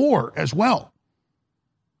days before as well.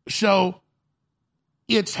 So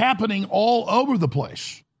it's happening all over the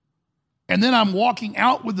place. And then I'm walking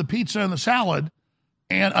out with the pizza and the salad,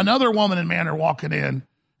 and another woman and man are walking in,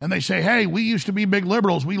 and they say, hey, we used to be big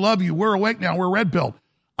liberals. We love you. We're awake now. We're red-pilled.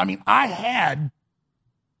 I mean, I had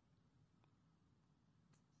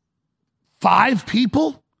 5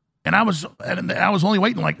 people, and I was only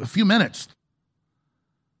waiting like a few minutes,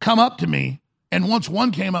 come up to me, and once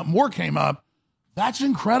one came up, more came up. That's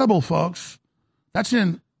incredible, folks. That's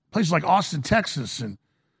in places like Austin, Texas, and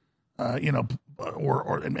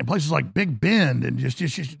or in places like Big Bend, and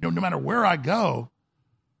just no matter where I go,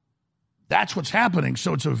 that's what's happening.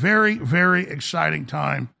 So it's a very, very exciting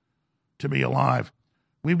time to be alive.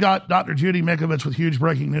 We've got Dr. Judy Mikovits with huge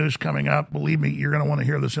breaking news coming up. Believe me, you're going to want to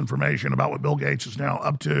hear this information about what Bill Gates is now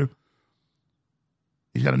up to.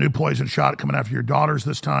 He's got a new poison shot coming after your daughters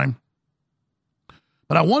this time.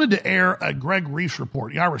 But I wanted to air a Greg Reese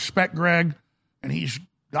report. I respect Greg, and he's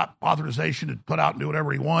got authorization to put out and do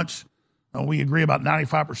whatever he wants. We agree about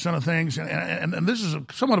 95% of things, and this is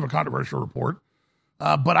somewhat of a controversial report.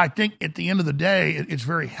 But I think at the end of the day, it's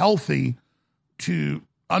very healthy to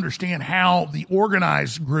understand how the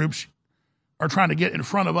organized groups are trying to get in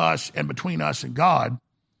front of us and between us and God,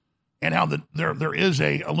 and how there is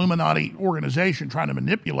a Illuminati organization trying to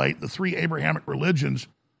manipulate the 3 Abrahamic religions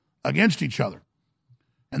against each other.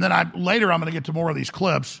 And then later I'm going to get to more of these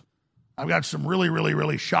clips. I've got some really, really,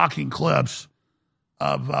 really shocking clips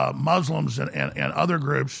of Muslims and other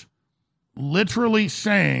groups literally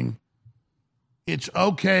saying it's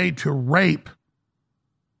okay to rape.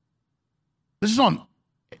 This is on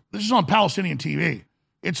Palestinian TV.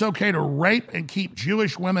 It's okay to rape and keep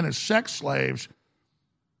Jewish women as sex slaves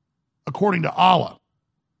according to Allah.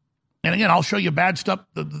 And again, I'll show you bad stuff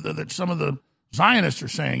that some of the Zionists are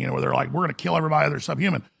saying, where they're like, we're going to kill everybody, they're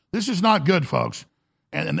subhuman. This is not good, folks.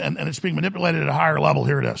 And it's being manipulated at a higher level.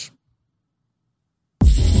 Here it is.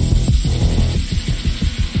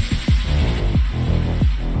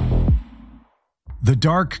 The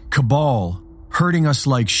dark cabal, herding us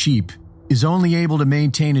like sheep, is only able to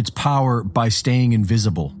maintain its power by staying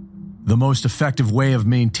invisible. The most effective way of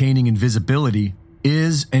maintaining invisibility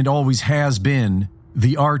is, and always has been,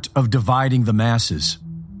 the art of dividing the masses.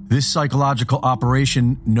 This psychological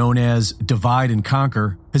operation, known as divide and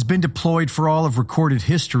conquer, has been deployed for all of recorded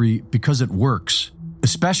history because it works,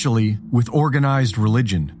 especially with organized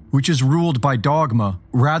religion, which is ruled by dogma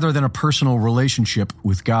rather than a personal relationship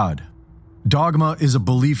with God. Dogma is a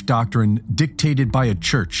belief doctrine dictated by a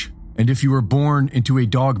church, and if you are born into a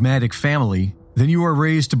dogmatic family, then you are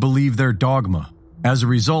raised to believe their dogma. As a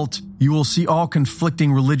result, you will see all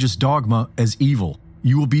conflicting religious dogma as evil.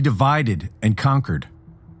 You will be divided and conquered.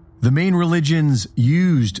 The main religions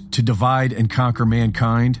used to divide and conquer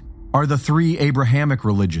mankind are the 3 Abrahamic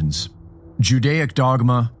religions: Judaic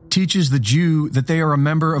dogma, teaches the Jew that they are a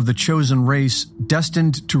member of the chosen race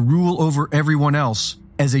destined to rule over everyone else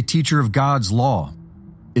as a teacher of God's law.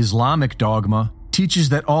 Islamic dogma teaches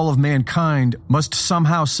that all of mankind must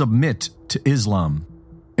somehow submit to Islam.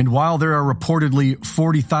 And while there are reportedly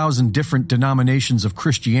 40,000 different denominations of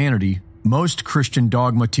Christianity, most Christian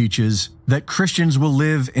dogma teaches that Christians will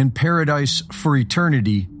live in paradise for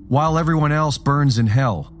eternity while everyone else burns in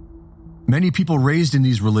hell. Many people raised in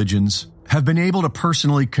these religions have been able to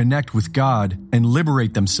personally connect with God and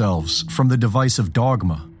liberate themselves from the device of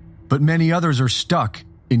dogma. But many others are stuck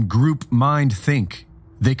in group mind think.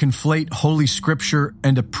 They conflate Holy Scripture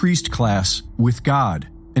and a priest class with God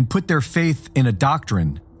and put their faith in a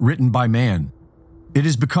doctrine written by man. It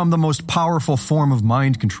has become the most powerful form of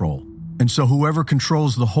mind control, and so whoever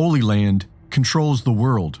controls the Holy Land controls the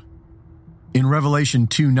world. In Revelation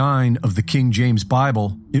 2:9 of the King James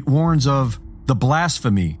Bible, it warns of the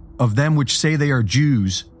blasphemy of them which say they are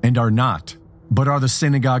Jews and are not, but are the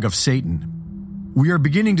synagogue of Satan. We are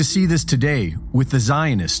beginning to see this today with the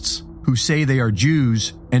Zionists, who say they are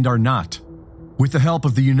Jews and are not. With the help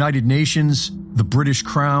of the United Nations, the British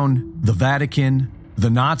Crown, the Vatican, the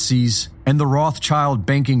Nazis, and the Rothschild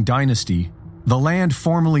banking dynasty, the land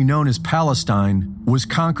formerly known as Palestine was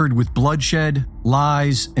conquered with bloodshed,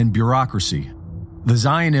 lies, and bureaucracy. The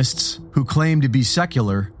Zionists, who claim to be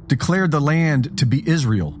secular, declared the land to be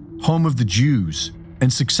Israel, home of the Jews,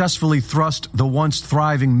 and successfully thrust the once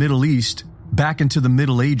thriving Middle East back into the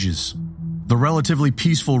Middle Ages. The relatively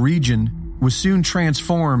peaceful region was soon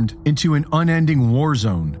transformed into an unending war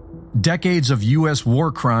zone. Decades of U.S.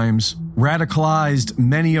 war crimes radicalized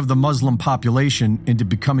many of the Muslim population into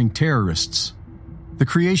becoming terrorists. The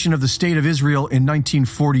creation of the State of Israel in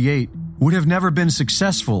 1948 would have never been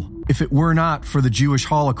successful if it were not for the Jewish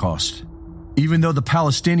Holocaust. Even though the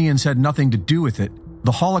Palestinians had nothing to do with it,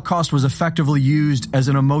 the Holocaust was effectively used as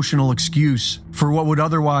an emotional excuse for what would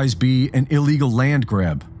otherwise be an illegal land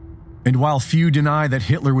grab. And while few deny that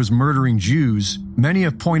Hitler was murdering Jews, many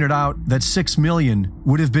have pointed out that 6 million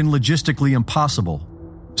would have been logistically impossible.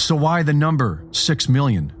 So why the number 6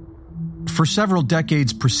 million? For several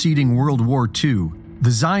decades preceding World War II, the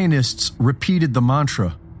Zionists repeated the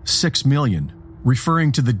mantra 6 million,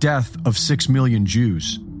 referring to the death of 6 million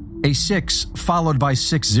Jews. A 6 followed by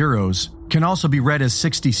 6 zeros can also be read as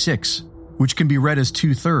 66, which can be read as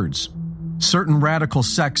 2/3. Certain radical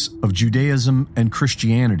sects of Judaism and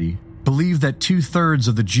Christianity believe that 2/3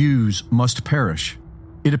 of the Jews must perish.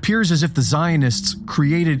 It appears as if the Zionists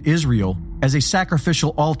created Israel as a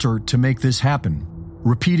sacrificial altar to make this happen,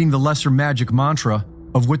 repeating the lesser magic mantra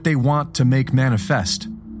of what they want to make manifest.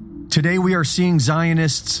 Today we are seeing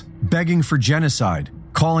Zionists begging for genocide,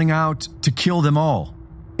 calling out to kill them all,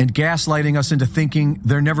 and gaslighting us into thinking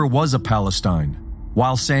there never was a Palestine,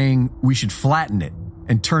 while saying we should flatten it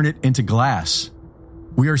and turn it into glass.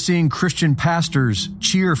 We are seeing Christian pastors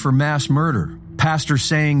cheer for mass murder, pastors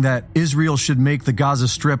saying that Israel should make the Gaza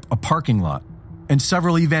Strip a parking lot, and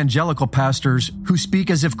several evangelical pastors who speak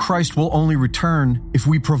as if Christ will only return if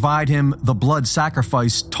we provide him the blood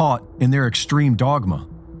sacrifice taught in their extreme dogma.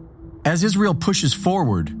 As Israel pushes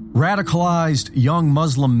forward, radicalized young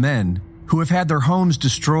Muslim men who have had their homes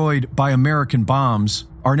destroyed by American bombs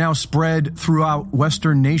are now spread throughout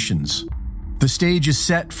Western nations. The stage is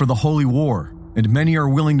set for the Holy War, and many are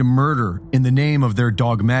willing to murder in the name of their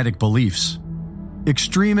dogmatic beliefs.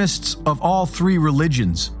 Extremists of all three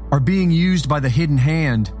religions are being used by the hidden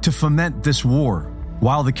hand to foment this war,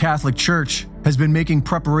 while the Catholic Church has been making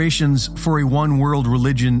preparations for a one-world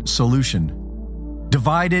religion solution.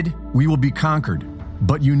 Divided, we will be conquered,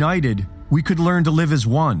 but united, we could learn to live as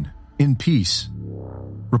one, in peace.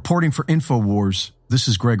 Reporting for InfoWars, this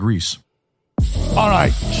is Greg Reese. All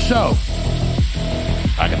right, so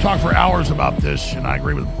I can talk for hours about this, and I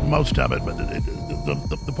agree with most of it, but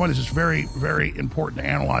the point is it's very, very important to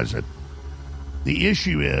analyze it. The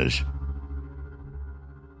issue is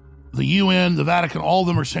the UN, the Vatican, all of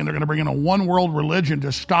them are saying they're going to bring in a one-world religion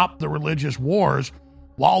to stop the religious wars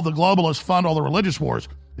while the globalists fund all the religious wars,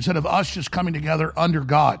 instead of us just coming together under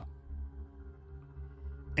God.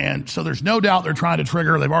 And so there's no doubt they're trying to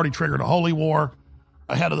trigger, they've already triggered a holy war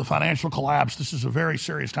ahead of the financial collapse. This is a very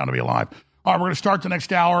serious time to be alive. All right, we're going to start the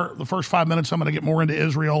next hour. The first 5 minutes, I'm going to get more into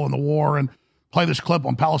Israel and the war and play this clip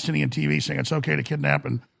on Palestinian TV saying it's okay to kidnap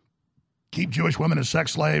and keep Jewish women as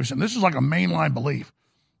sex slaves. And this is like a mainline belief.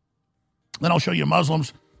 Then I'll show you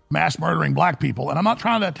Muslims mass murdering black people. And I'm not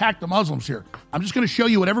trying to attack the Muslims here. I'm just going to show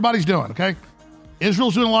you what everybody's doing, okay?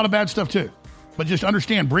 Israel's doing a lot of bad stuff too. But just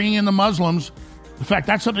understand, bringing in the Muslims, in fact,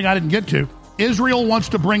 that's something I didn't get to. Israel wants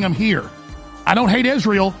to bring them here. I don't hate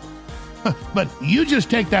Israel, but you just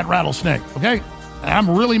take that rattlesnake, okay? And I'm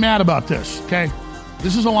really mad about this, okay?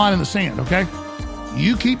 This is a line in the sand, okay?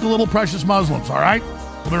 You keep the little precious Muslims, all right?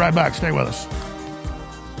 We'll be right back. Stay with us.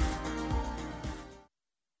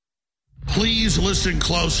 Please listen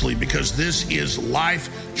closely because this is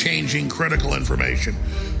life-changing critical information.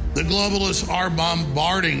 The globalists are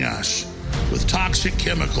bombarding us with toxic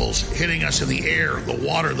chemicals hitting us in the air, the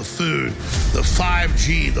water, the food, the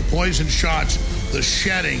 5G, the poison shots, the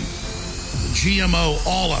shedding, the GMO,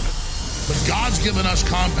 all of it. But God's given us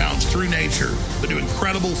compounds through nature that do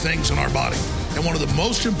incredible things in our body. And one of the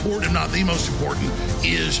most important, if not the most important,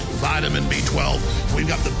 is vitamin B12. We've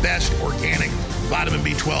got the best organic vitamin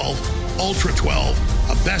B12, Ultra 12,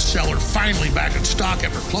 a bestseller, finally back in stock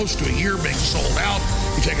after close to a year being sold out.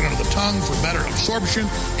 You take it under the tongue for better absorption,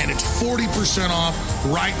 and it's 40% off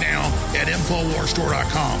right now at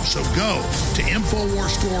InfoWarsStore.com. So go to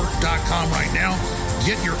InfoWarsStore.com right now.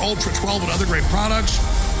 Get your Ultra 12 and other great products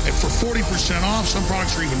for 40% off. Some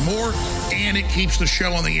products are even more, and it keeps the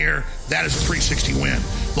show on the air. That is a 360 win.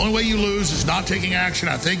 The only way you lose is not taking action.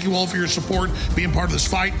 I thank you all for your support, being part of this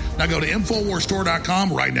fight. Now go to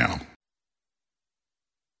InfoWarsStore.com right now.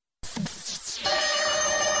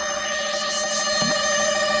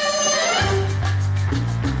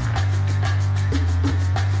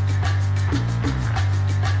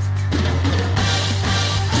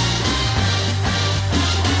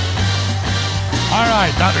 All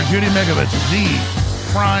right, Dr. Judy Mikovits,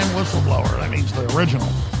 the prime whistleblower. That means the original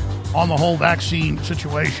on the whole vaccine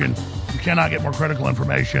situation. You cannot get more critical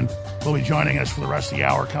information. Will be joining us for the rest of the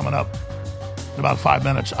hour coming up in about 5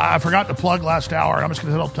 minutes. I forgot to plug last hour. I'm just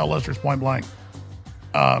going to tell listeners point blank.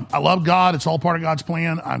 I love God. It's all part of God's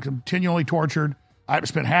plan. I'm continually tortured. I have to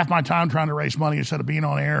spend half my time trying to raise money instead of being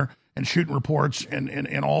on air and shooting reports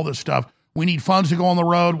and all this stuff. We need funds to go on the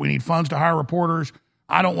road. We need funds to hire reporters.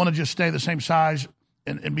 I don't want to just stay the same size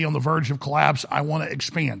and be on the verge of collapse. I want to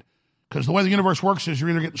expand. Because the way the universe works is you're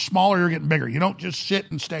either getting smaller or you're getting bigger. You don't just sit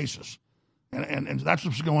in stasis. And that's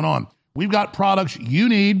what's going on. We've got products you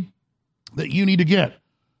need that you need to get.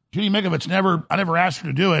 Judy Mikovits, I never asked her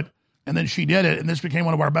to do it, and then she did it, and this became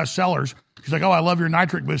one of our best sellers. She's like, oh, I love your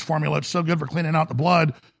nitric boost formula. It's so good for cleaning out the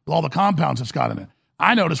blood with all the compounds it's got in it.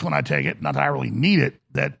 I notice when I take it, not that I really need it,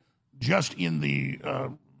 that just in the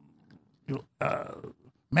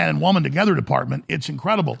man and woman together department, it's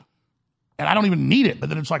incredible. And I don't even need it. But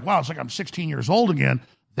then it's like, wow, it's like I'm 16 years old again.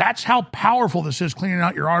 That's how powerful this is, cleaning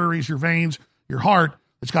out your arteries, your veins, your heart.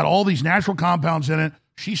 It's got all these natural compounds in it.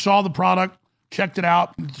 She saw the product, checked it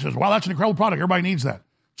out, and says, wow, that's an incredible product. Everybody needs that.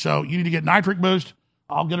 So you need to get Nitric Boost.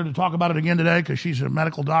 I'll get her to talk about it again today because she's a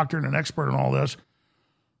medical doctor and an expert in all this.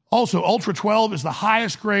 Also, Ultra 12 is the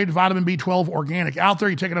highest grade vitamin B12 organic out there.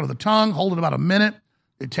 You take it out of the tongue, hold it about a minute.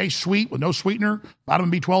 It tastes sweet with no sweetener.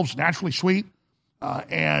 Vitamin B12 is naturally sweet.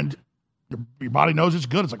 And your body knows it's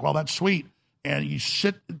good. It's like, well, that's sweet. And you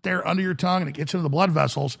sit there under your tongue and it gets into the blood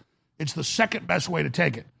vessels. It's the second best way to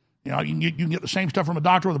take it. You know, you can get the same stuff from a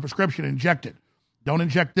doctor with a prescription and inject it. Don't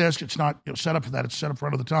inject this. It's not set up for that. It's set up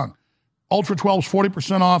front of the tongue. Ultra 12 is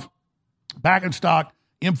 40% off. Back in stock,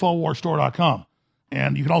 InfoWarsStore.com.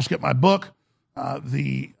 And you can also get my book,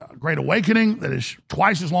 The Great Awakening, that is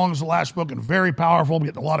twice as long as the last book and very powerful. I'm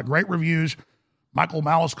getting a lot of great reviews. Michael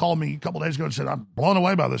Malice called me a couple days ago and said, I'm blown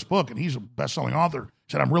away by this book. And he's a best-selling author.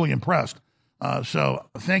 He said, I'm really impressed. So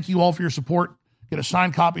thank you all for your support. Get a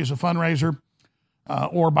signed copy as a fundraiser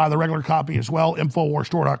or buy the regular copy as well,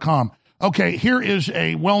 InfoWarsStore.com. Okay, here is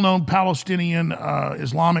a well-known Palestinian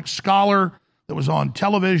Islamic scholar that was on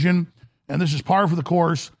television, and this is par for the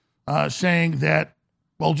course, saying that,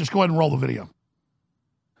 well, just go ahead and roll the video.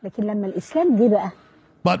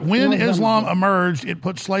 But when Islam emerged, it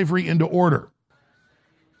put slavery into order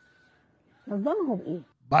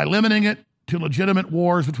by limiting it to legitimate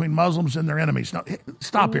wars between Muslims and their enemies. Now,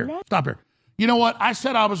 stop here. You know what? I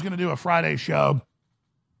said I was going to do a Friday show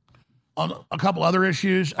on a couple other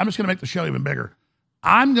issues. I'm just going to make the show even bigger.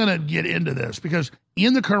 I'm going to get into this because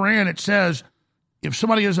in the Quran, it says if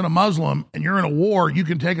somebody isn't a Muslim and you're in a war, you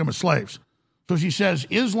can take them as slaves. So she says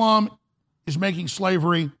Islam is making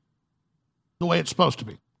slavery the way it's supposed to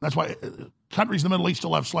be. That's why countries in the Middle East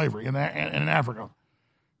still have slavery and in Africa.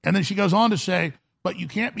 And then she goes on to say, but you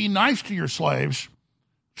can't be nice to your slaves.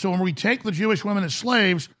 So when we take the Jewish women as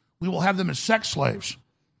slaves, we will have them as sex slaves.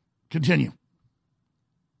 Continue.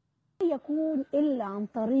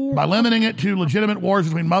 By limiting it to legitimate wars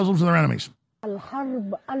between Muslims and their enemies.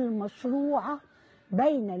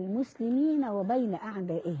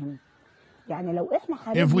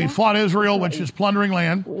 If we fought Israel, which is plundering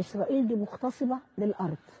land, and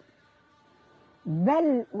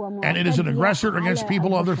it is an aggressor against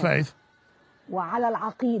people of their faith,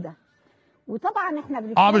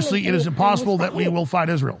 Obviously, it is impossible that we will fight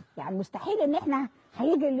Israel.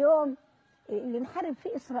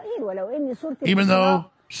 Even though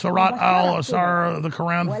Surat al-Asar, the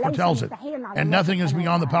Quran, foretells it, and nothing is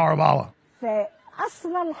beyond the power of Allah.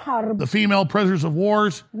 The female prisoners of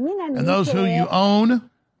wars and those who you own,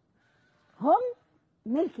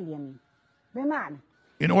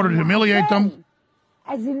 in order to humiliate them,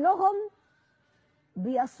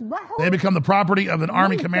 they become the property of an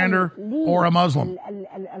army commander or a Muslim.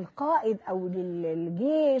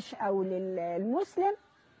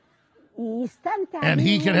 And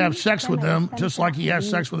he can have sex with them just like he has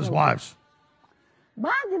sex with his wives.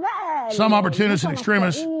 Some opportunists and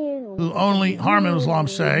extremists who only harm Islam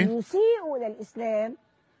say,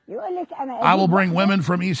 I will bring women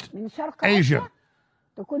from East Asia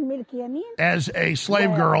as a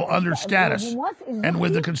slave girl under status, and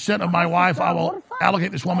with the consent of my wife, I will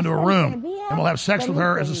allocate this woman to a room and will have sex with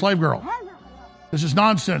her as a slave girl. This is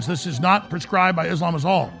nonsense. This is not prescribed by Islam at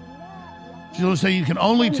all. She will say you can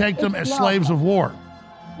only take them as slaves of war.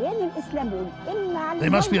 They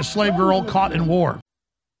must be a slave girl caught in war.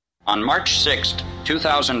 On March 6,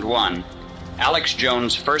 2001, Alex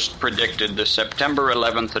Jones first predicted the September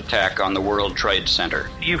 11th attack on the World Trade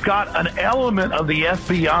Center. You've got an element of the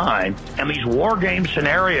FBI and these war game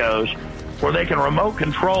scenarios where they can remote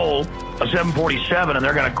control a 747 and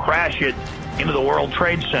they're going to crash it into the World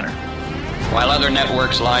Trade Center. While other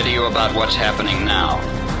networks lie to you about what's happening now,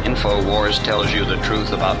 InfoWars tells you the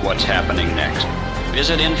truth about what's happening next.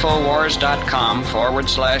 Visit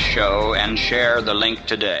Infowars.com/show and share the link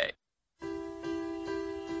today.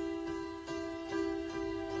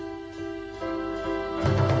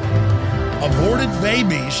 Aborted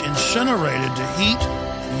babies incinerated to heat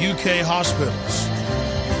UK hospitals.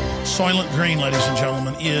 Soylent Green, ladies and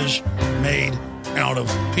gentlemen, is made out of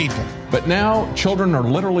people. But now children are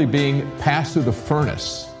literally being passed through the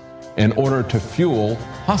furnace in order to fuel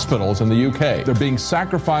hospitals in the UK. They're being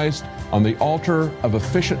sacrificed on the altar of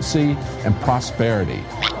efficiency and prosperity.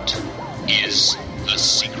 What is the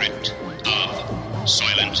secret of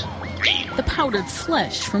Soylent Green? The powdered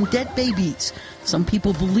flesh from dead babies. Some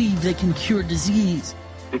people believe they can cure disease.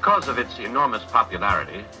 Because of its enormous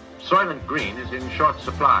popularity, Soylent Green is in short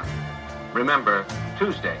supply. Remember,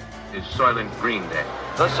 Tuesday is Soylent Green Day.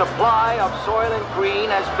 The supply of Soylent Green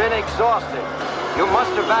has been exhausted. You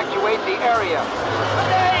must evacuate the area.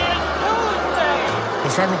 Today is Tuesday! The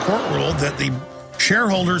federal court ruled that the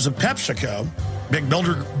shareholders of PepsiCo, big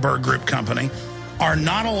Bilderberg Group company, are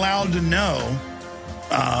not allowed to know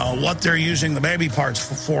what they're using the baby parts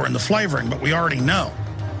for in the flavoring, but we already know.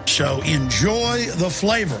 So enjoy the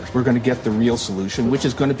flavor. We're going to get the real solution, which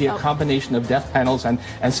is going to be a combination of death panels and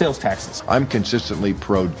sales taxes. I'm consistently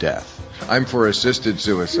pro-death. I'm for assisted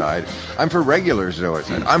suicide. I'm for regular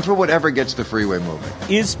suicide. I'm for whatever gets the freeway moving.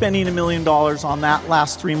 Is spending $1 million on that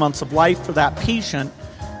last 3 months of life for that patient,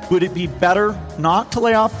 would it be better not to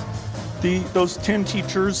lay off those 10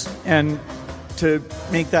 teachers and to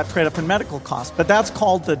make that trade-off in medical costs? But that's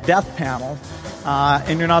called the death panel,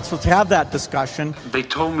 and you're not supposed to have that discussion. They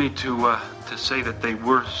told me to say that they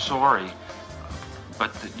were sorry,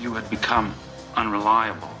 but that you had become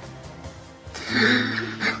unreliable.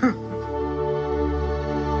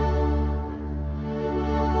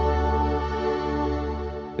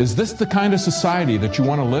 Is this the kind of society that you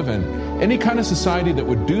want to live in? Any kind of society that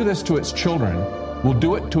would do this to its children will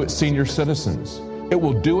do it to its senior citizens. It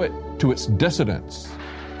will do it to its dissidents.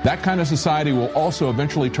 That kind of society will also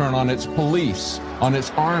eventually turn on its police, on its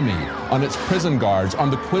army, on its prison guards, on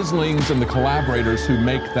the quislings and the collaborators who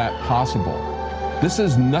make that possible. This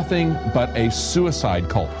is nothing but a suicide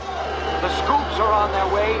cult. The scoops are on their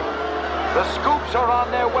way. The scoops are on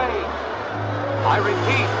their way. I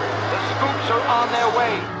repeat, the scoops are on their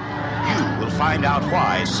way. You will find out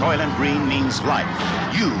why Soylent Green means life.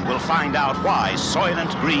 You will find out why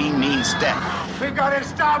Soylent Green means death. We gotta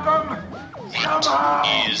stop them! What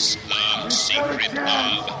is the secret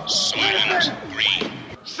of Soylent Green?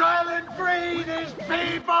 Soylent Green is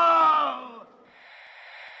people!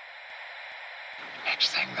 Next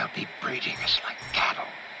thing they'll be breeding us like cattle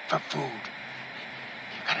for food.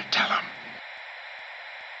 You gotta tell them.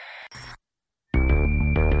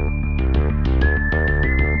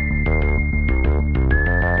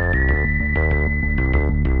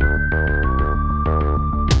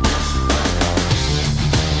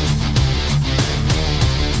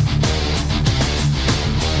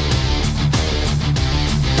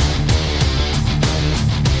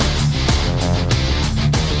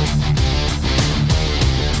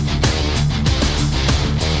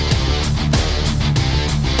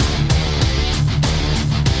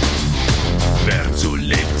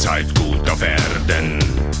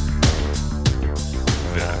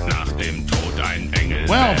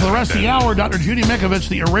 rest of the hour, Dr. Judy Mikovits,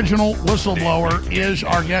 the original whistleblower, is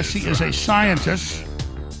our guest. She is a scientist,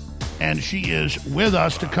 and she is with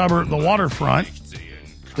us to cover the waterfront.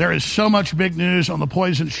 There is so much big news on the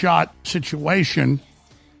poison shot situation.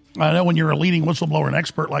 I know when you're a leading whistleblower and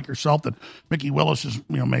expert like yourself that Mickey Willis has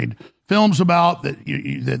made films about, that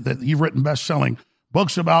you've written best-selling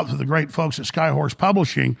books about through the great folks at Skyhorse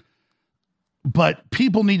Publishing. But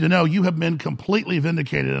people need to know you have been completely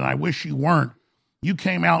vindicated, and I wish you weren't. You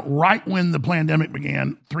came out right when the pandemic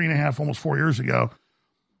began, 3.5, almost 4 years ago,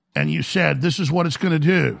 and you said, this is what it's going to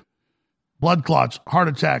do. Blood clots, heart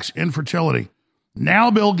attacks, infertility.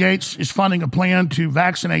 Now Bill Gates is funding a plan to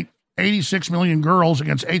vaccinate 86 million girls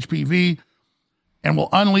against HPV and will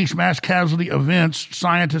unleash mass casualty events,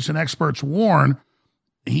 scientists and experts warn.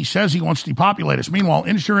 He says he wants to depopulate us. Meanwhile,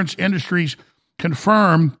 insurance industries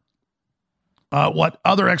confirm what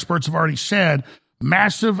other experts have already said,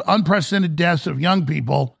 massive, unprecedented deaths of young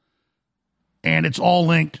people, and it's all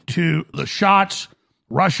linked to the shots.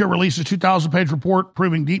 Russia releases a 2,000-page report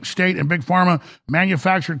proving deep state and big pharma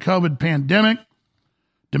manufactured COVID pandemic.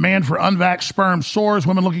 Demand for unvaxxed sperm soars.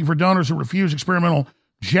 Women looking for donors who refuse experimental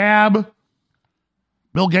jab.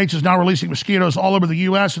 Bill Gates is now releasing mosquitoes all over the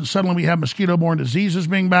U.S., and suddenly we have mosquito-borne diseases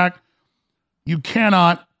being back. You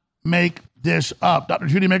cannot make this up. Dr.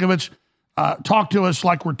 Judy Mikovits, talk to us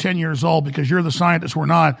like we're 10 years old, because you're the scientist, we're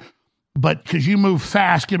not, but because you move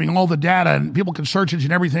fast, giving all the data, and people can search it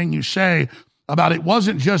and everything you say about it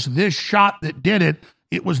wasn't just this shot that did it,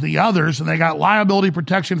 it was the others, and they got liability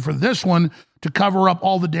protection for this one to cover up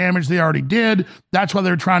all the damage they already did. That's why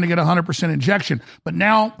they're trying to get 100% injection. But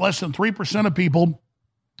now less than 3% of people in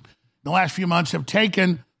the last few months have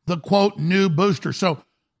taken the, quote, new booster. So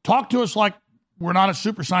talk to us like we're not a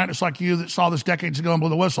super scientist like you that saw this decades ago and blew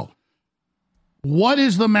the whistle. What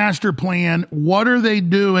is the master plan? What are they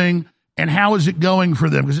doing? And how is it going for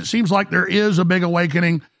them? Because it seems like there is a big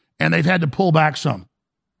awakening and they've had to pull back some.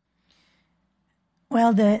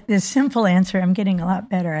 Well, the simple answer, I'm getting a lot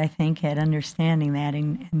better, I think, at understanding that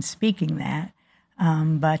and speaking that.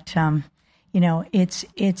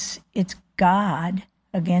 It's God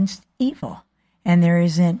against evil. And there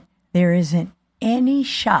isn't any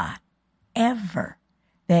shot ever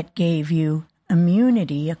that gave you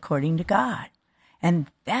immunity according to God. And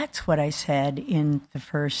that's what I said in the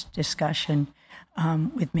first discussion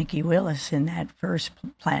with Mickey Willis in that first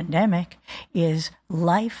pandemic, is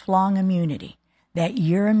lifelong immunity, that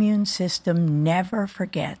your immune system never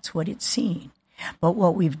forgets what it's seen. But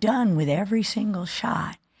what we've done with every single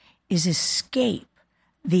shot is escape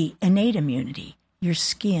the innate immunity, your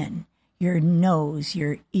skin, your nose,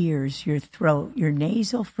 your ears, your throat, your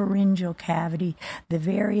nasopharyngeal cavity, the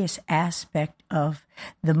various aspect of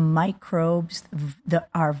the microbes,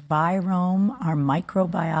 our virome, our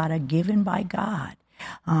microbiota given by God.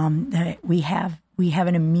 We have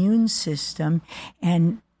an immune system,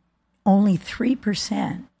 and only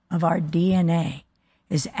 3% of our DNA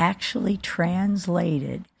is actually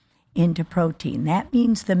translated into protein. That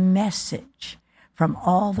means the message from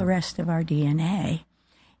all the rest of our DNA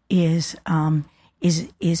is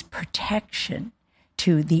protection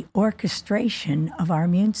to the orchestration of our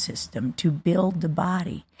immune system to build the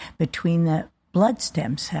body between the blood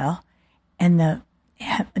stem cell and the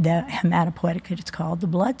hematopoietic, it's called, the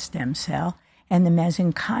blood stem cell, and the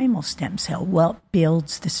mesenchymal stem cell. What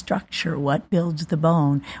builds the structure? What builds the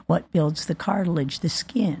bone? What builds the cartilage, the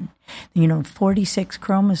skin? 46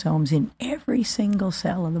 chromosomes in every single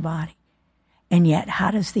cell of the body. And yet,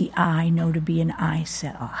 how does the eye know to be an eye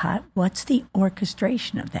cell? What's the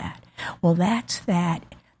orchestration of that? Well, that's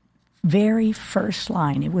that very first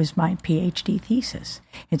line. It was my PhD thesis.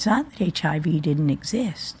 It's not that HIV didn't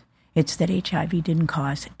exist. It's that HIV didn't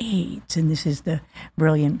cause AIDS. And this is the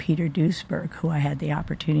brilliant Peter Duesberg, who I had the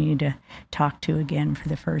opportunity to talk to again for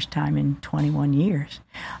the first time in 21 years.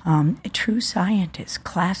 A true scientist,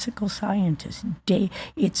 classical scientist.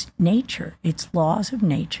 It's nature. It's laws of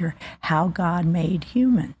nature, how God made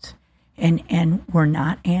humans. And we're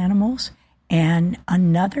not animals. And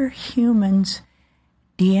another human's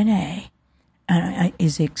DNA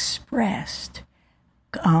is expressed.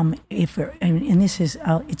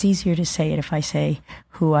 It's easier to say it if I say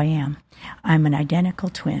who I am. I'm an identical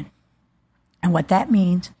twin. And what that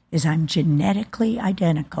means is I'm genetically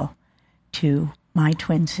identical to my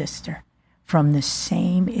twin sister from the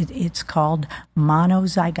same, it's called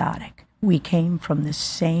monozygotic. We came from the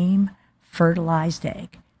same fertilized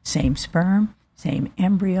egg, same sperm, same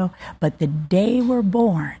embryo, but the day we're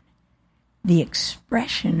born, the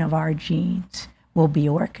expression of our genes will be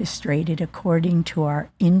orchestrated according to our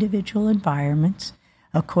individual environments,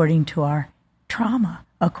 according to our trauma,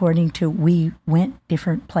 according to we went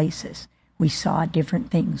different places. We saw different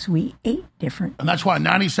things. We ate different. And that's why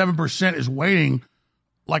 97% is waiting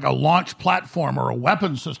like a launch platform or a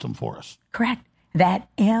weapon system for us. Correct. That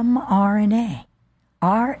mRNA,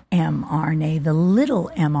 our mRNA, the little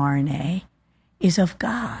mRNA, is of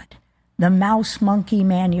God. The mouse monkey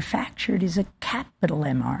manufactured is a capital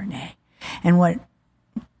mRNA. And what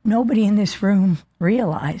nobody in this room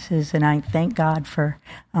realizes, and I thank God for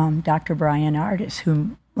Dr. Brian Ardis,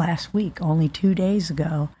 who last week, only 2 days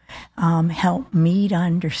ago, helped me to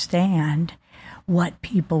understand what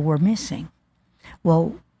people were missing.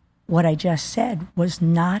 Well, what I just said was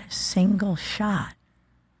not a single shot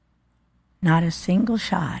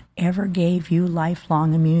ever gave you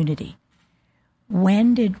lifelong immunity.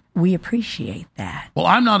 When did we appreciate that? Well,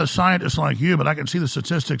 I'm not a scientist like you, but I can see the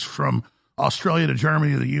statistics from Australia to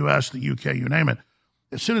Germany to the U.S., the UK, you name it.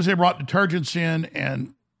 As soon as they brought detergents in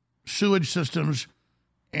and sewage systems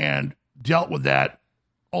and dealt with that,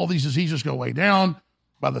 all these diseases go way down.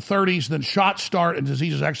 By the 30s, then shots start and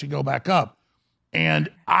diseases actually go back up. And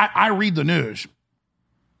I read the news,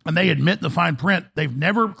 and they admit in the fine print they've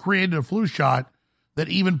never created a flu shot that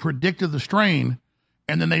even predicted the strain.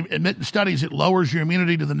 And then they admit in studies it lowers your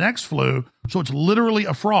immunity to the next flu. So it's literally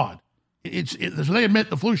a fraud. So they admit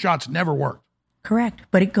the flu shots never worked. Correct.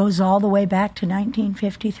 But it goes all the way back to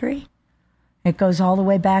 1953. It goes all the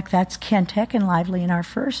way back. That's Kent Heckenlively in our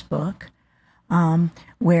first book,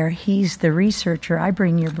 where he's the researcher. I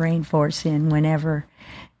bring your brain force in whenever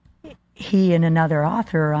he and another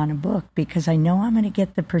author are on a book, because I know I'm going to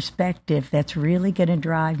get the perspective that's really going to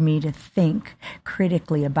drive me to think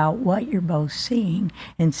critically about what you're both seeing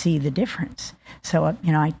and see the difference. So,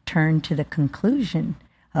 I turn to the conclusion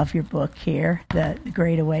of your book here, the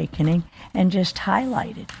Great Awakening, and just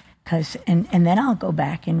highlight it. And then I'll go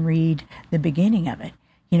back and read the beginning of it.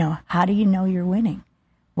 How do you know you're winning?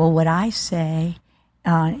 Well, what I say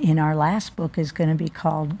in our last book is going to be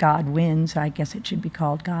called God Wins. I guess it should be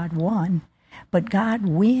called God Won. But God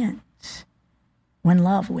wins when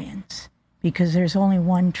love wins, because there's only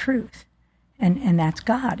one truth, and that's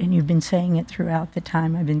God. And you've been saying it throughout the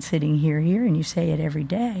time I've been sitting here, and you say it every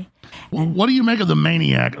day. And what do you make of the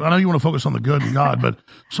maniac? I know you want to focus on the good and God, but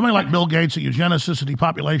somebody like Bill Gates, a eugenicist, a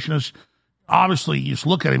depopulationist, obviously you just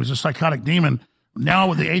look at him as a psychotic demon. Now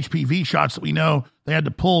with the HPV shots that we know they had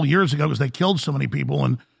to pull years ago because they killed so many people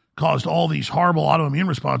and caused all these horrible autoimmune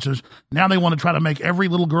responses, now they want to try to make every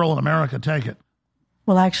little girl in America take it.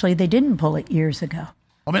 Well, actually, they didn't pull it years ago.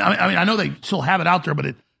 I know they still have it out there,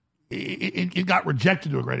 but it got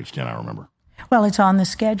rejected to a great extent, I remember. Well, it's on the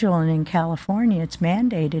schedule, and in California, it's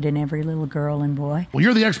mandated in every little girl and boy. Well,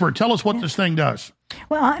 you're the expert. Tell us what this thing does.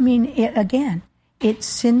 Well, it's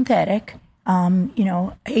synthetic.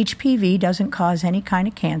 HPV doesn't cause any kind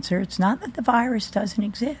of cancer. It's not that the virus doesn't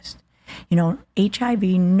exist. HIV,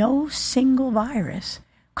 no single virus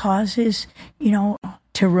causes,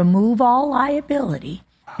 to remove all liability,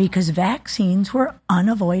 because vaccines were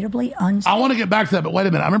unavoidably unsafe. I want to get back to that, but wait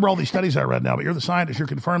a minute. I remember all these studies I read now, but you're the scientist. You're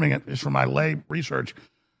confirming it. It's from my lay research.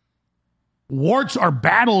 Warts are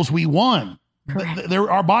battles we won. Correct. They're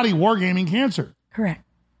our body wargaming cancer. Correct.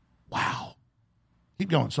 Wow. Keep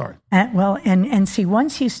going. Sorry. And see,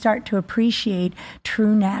 once you start to appreciate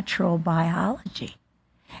true natural biology,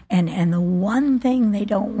 and the one thing they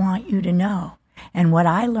don't want you to know, and what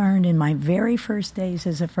I learned in my very first days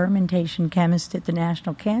as a fermentation chemist at the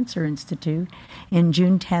National Cancer Institute in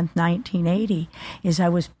June 10th, 1980, is I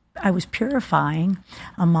was purifying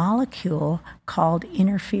a molecule called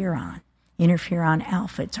interferon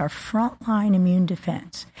alpha. It's our frontline immune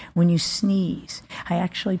defense. When you sneeze, I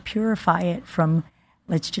actually purify it from,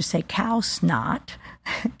 let's just say, cow snot,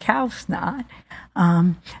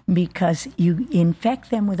 because you infect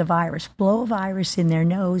them with a virus, blow a virus in their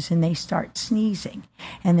nose, and they start sneezing,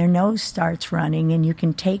 and their nose starts running, and you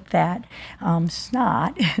can take that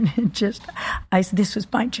snot and this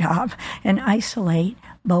was my job, and isolate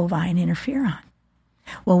bovine interferon.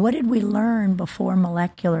 Well, what did we learn before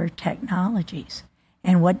molecular technologies?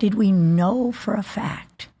 And what did we know for a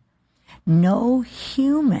fact? No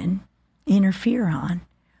human interferon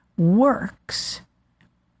works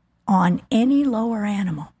on any lower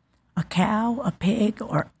animal, a cow, a pig,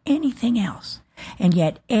 or anything else. And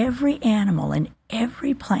yet every animal and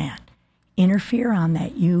every plant, interferon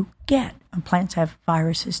that you get, and plants have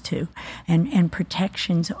viruses too, and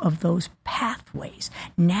protections of those pathways,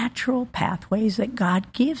 natural pathways that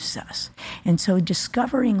God gives us. And so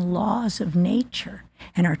discovering laws of nature,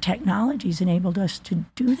 and our technologies enabled us to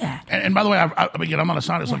do that. And by the way, I'm not a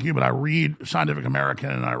scientist like you, but I read Scientific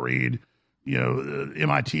American and I read,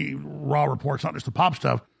 MIT raw reports, not just the pop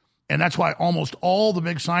stuff. And that's why almost all the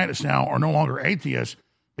big scientists now are no longer atheists,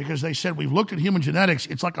 because they said, we've looked at human genetics.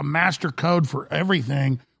 It's like a master code for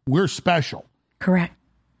everything. We're special. Correct.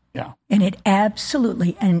 Yeah. And it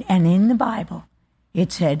absolutely, and in the Bible,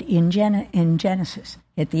 it said in Genesis,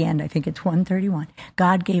 at the end, I think it's 131,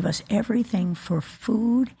 God gave us everything for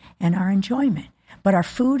food and our enjoyment. But our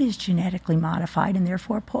food is genetically modified and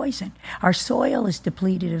therefore poison. Our soil is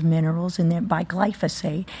depleted of minerals and then by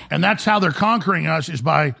glyphosate. And that's how they're conquering us, is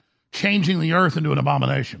by changing the earth into an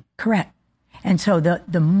abomination. Correct. And so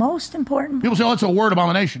the most important... People say, oh, it's a word,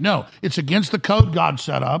 abomination. No, it's against the code God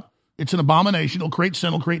set up. It's an abomination. It'll create sin.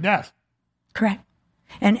 It'll create death. Correct.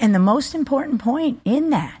 And the most important point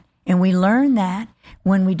in that, and we learned that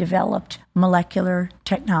when we developed molecular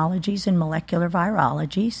technologies and molecular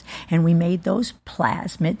virologies, and we made those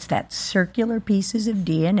plasmids, that circular pieces of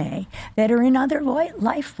DNA that are in other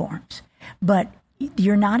life forms. But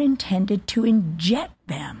you're not intended to inject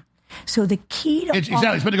them. So the key to...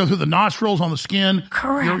 Exactly. It's meant to go through the nostrils, on the skin.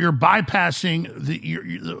 Correct. You're bypassing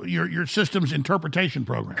your system's interpretation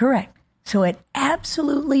program. Correct. So it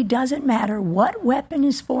absolutely doesn't matter what weapon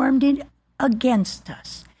is formed against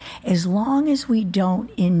us, as long as we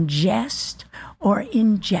don't ingest or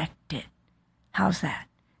inject it. How's that?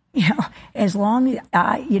 As long as,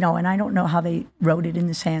 and I don't know how they wrote it in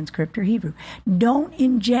the Sanskrit or Hebrew, don't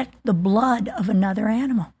inject the blood of another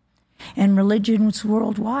animal. And religions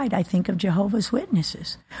worldwide, I think of Jehovah's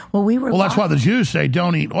Witnesses. Well, that's why the Jews say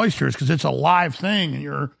don't eat oysters, because it's a live thing, and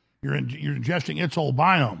you're ingesting its whole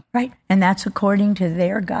biome. Right, and that's according to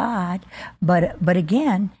their God. But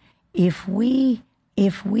again, if we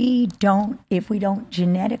don't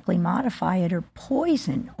genetically modify it or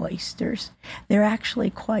poison oysters, they're actually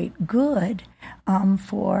quite good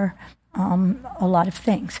for a lot of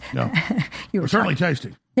things. Yeah. They're certainly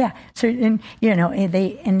tasty. Yeah, so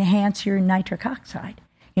they enhance your nitric oxide.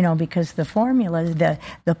 Because the formula,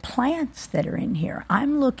 the plants that are in here,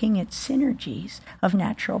 I'm looking at synergies of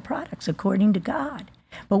natural products according to God.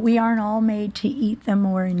 But we aren't all made to eat them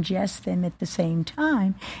or ingest them at the same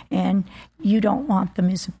time, and you don't want them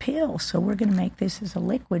as a pill. So we're going to make this as a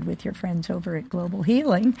liquid with your friends over at Global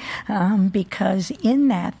Healing, because in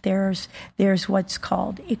that there's what's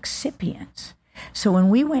called excipients. So when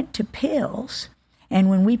we went to pills, and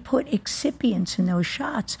when we put excipients in those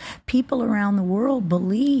shots, people around the world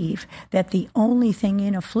believe that the only thing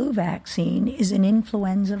in a flu vaccine is an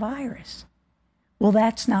influenza virus. Well,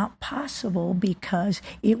 that's not possible, because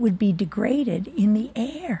it would be degraded in the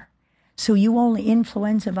air. So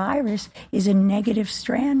influenza virus is a negative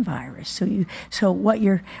strand virus. So what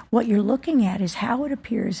you're looking at is how it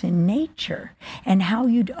appears in nature and how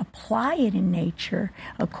you'd apply it in nature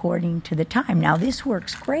according to the time. Now, this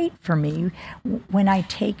works great for me when I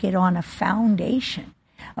take it on a foundation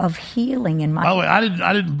of healing in my... By the way,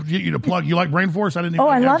 I didn't get you to plug. You like Brain Force? I didn't even... Oh,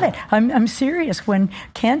 I love it. I'm serious. When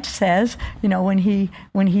Kent says, when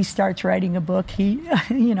he starts writing a book, he,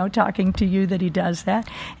 talking to you, that he does that,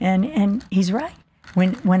 and he's right.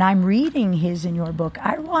 When I'm reading his and your book,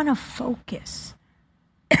 I want to focus.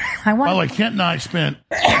 By the way, Kent and I spent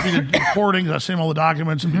the recordings. I sent him all the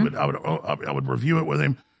documents, and I would review it with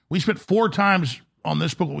him. We spent 4 times on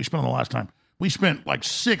this book what we spent on the last time. We spent like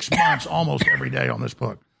 6 months almost every day on this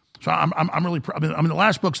book. So I'm really proud. I mean, the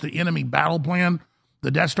last book's the enemy battle plan,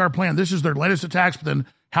 the Death Star plan. This is their latest attacks, but then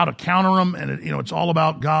how to counter them. And it's all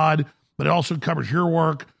about God, but it also covers your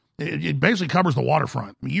work. It basically covers the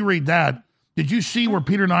waterfront. I mean, you read that. Did you see where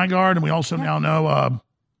Peter Nygaard, and we also now know,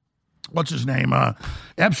 what's his name?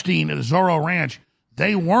 Epstein at the Zorro Ranch.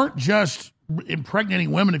 They weren't just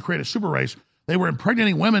impregnating women to create a super race. They were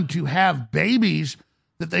impregnating women to have babies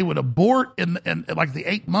that they would abort in like the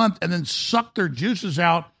 8th month and then suck their juices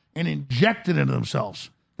out and inject it into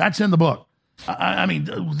themselves. That's in the book. I mean,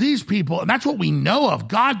 these people, and that's what we know of.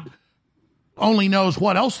 God only knows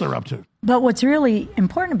what else they're up to. But what's really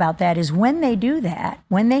important about that is when they do that,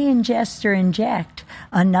 when they ingest or inject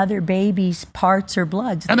another baby's parts or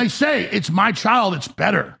bloods. And they say, it's my child, it's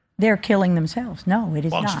better. They're killing themselves. No, it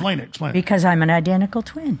is not. Well, explain it. Because I'm an identical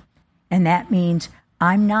twin. And that means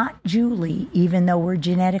I'm not Julie, even though we're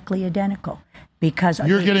genetically identical. Because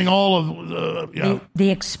you're getting all of the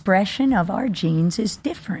expression of our genes is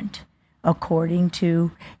different according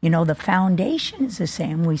to, the foundation is the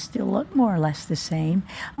same. We still look more or less the same.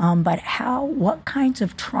 But what kinds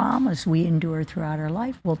of traumas we endure throughout our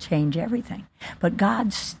life will change everything. But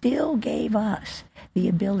God still gave us the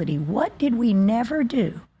ability. What did we never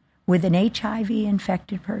do with an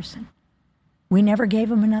HIV-infected person? We never gave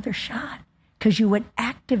them another shot. Because you would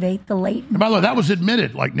activate the latent... And by the way, that was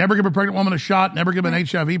admitted. Like, never give a pregnant woman a shot, never give an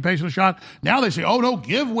HIV patient a shot. Now they say, oh, no,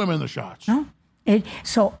 give women the shots. No.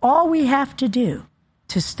 So all we have to do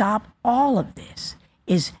to stop all of this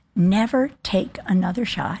is never take another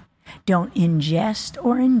shot. Don't ingest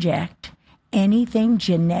or inject anything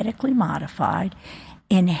genetically modified.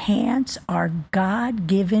 Enhance our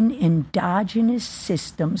God-given endogenous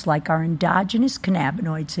systems, like our endogenous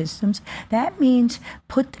cannabinoid systems. That means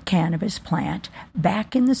put the cannabis plant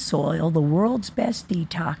back in the soil, the world's best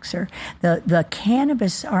detoxer. The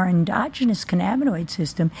cannabis, our endogenous cannabinoid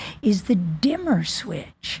system, is the dimmer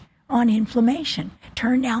switch on inflammation.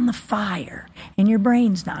 Turn down the fire, and your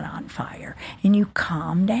brain's not on fire, and you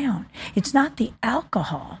calm down. It's not the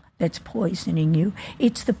alcohol that's poisoning you.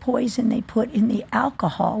 It's the poison they put in the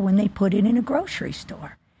alcohol when they put it in a grocery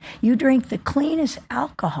store. You drink the cleanest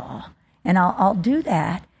alcohol, and I'll do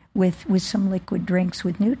that with some liquid drinks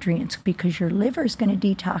with nutrients, because your liver's going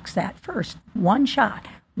to detox that first. One shot,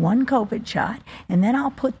 one COVID shot, and then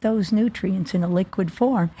I'll put those nutrients in a liquid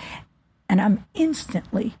form, and I'm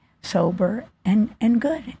instantly sober and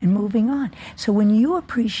good and moving on. So when you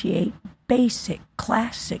appreciate basic,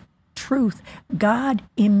 classic truth, God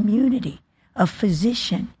immunity, a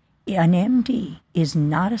physician, an MD, is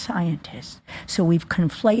not a scientist. So we've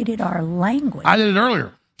conflated our language. I did it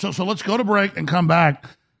earlier. So let's go to break and come back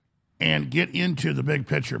and get into the big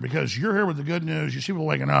picture, because you're here with the good news. You see people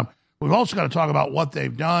waking up. We've also got to talk about what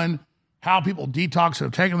they've done, how people detox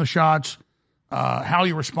have taken the shots, how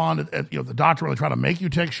you responded at the doctor when they try to make you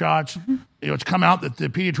take shots. Mm-hmm. It's come out that the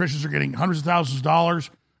pediatricians are getting hundreds of thousands of dollars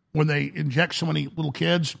when they inject so many little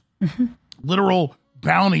kids. Mm-hmm. Literal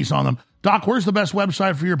bounties on them. Doc, where's the best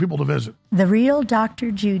website for your people to visit?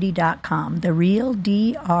 TheRealDrJudy.com.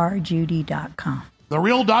 TheRealDrJudy.com.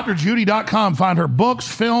 TheRealDrJudy.com. Find her books,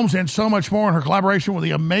 films, and so much more in her collaboration with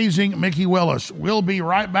the amazing Mickey Willis. We'll be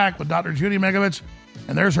right back with Dr. Judy Mikovits,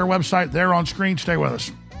 and there's her website there on screen. Stay with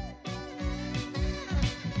us.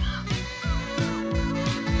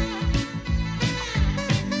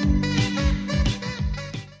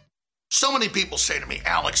 So many people say to me,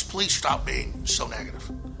 Alex, please stop being so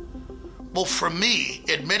negative. Well, for me,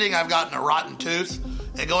 admitting I've gotten a rotten tooth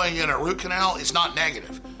and going in a root canal is not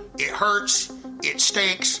negative. It hurts, it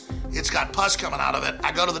stinks, it's got pus coming out of it.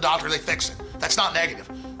 I go to the doctor, they fix it. That's not negative.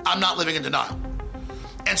 I'm not living in denial.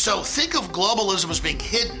 And so think of globalism as being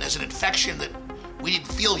hidden as an infection that we didn't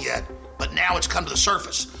feel yet, but now it's come to the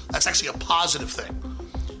surface. That's actually a positive thing.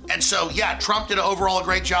 And so, yeah, Trump did overall a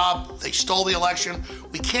great job. They stole the election.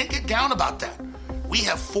 We can't get down about that. We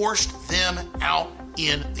have forced them out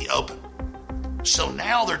in the open. So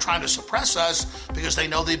now they're trying to suppress us because they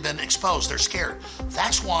know they've been exposed. They're scared.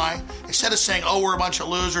 That's why, instead of saying, oh, we're a bunch of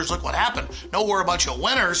losers, look what happened. No, we're a bunch of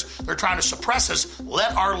winners. They're trying to suppress us.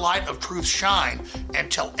 Let our light of truth shine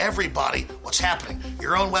and tell everybody what's happening.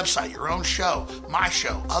 Your own website, your own show, my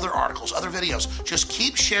show, other articles, other videos. Just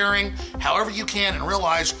keep sharing however you can and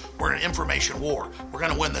realize we're in an information war. We're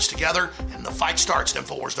going to win this together, and the fight starts at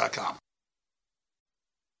Infowars.com.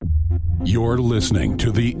 You're listening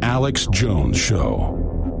to The Alex Jones Show.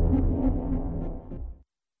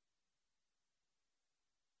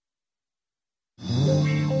 You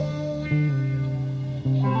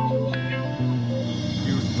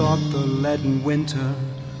thought the leaden winter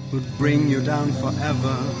would bring you down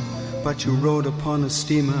forever, but you rode upon a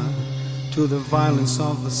steamer to the violence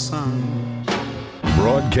of the sun.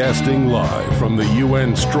 Broadcasting live from the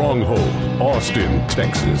UN stronghold, Austin,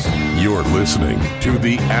 Texas. You're listening to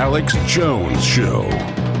The Alex Jones Show.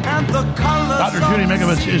 Dr. Judy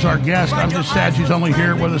Mikovits is our guest. I'm just sad she's only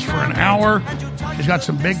here with us for an hour. She's got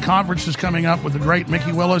some big conferences coming up with the great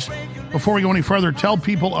Mickey Willis. Before we go any further, tell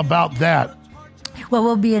people about that. Well,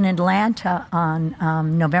 we'll be in Atlanta on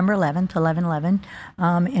November 11th, 11/11,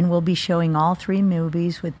 and we'll be showing all three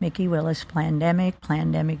movies with Mickey Willis: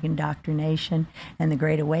 Plandemic, Indoctrination, and The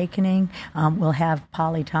Great Awakening. We'll have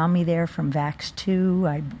Polly Tommy there from Vaxxed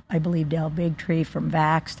 2, I believe Del Bigtree from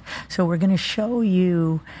Vaxxed. So we're going to show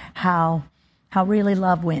you how really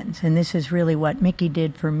love wins. And this is really what Mickey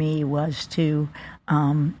did for me, was to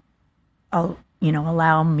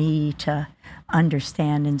allow me to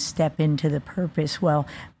understand and step into the purpose. Well,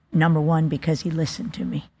 number one, because he listened to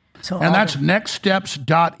me. And that's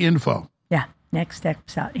nextsteps.info. Yeah,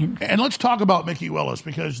 nextsteps.info. And let's talk about Mickey Willis,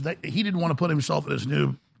 because he didn't want to put himself in his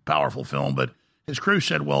new powerful film, but his crew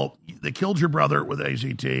said, well, they killed your brother with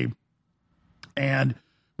AZT. And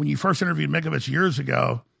when you first interviewed Mikovits years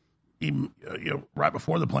ago, even, right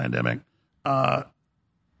before the pandemic,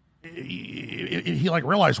 he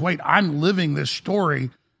realized, wait, I'm living this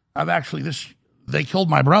story of they killed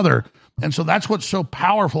my brother. And so that's what's so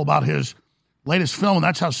powerful about his latest film. And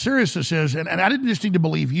that's how serious this is. And I didn't just need to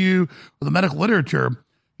believe you or the medical literature.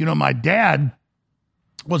 My dad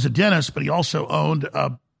was a dentist, but he also owned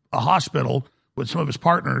a hospital with some of his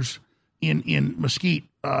partners in Mesquite,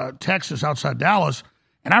 Texas, outside Dallas.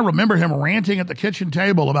 And I remember him ranting at the kitchen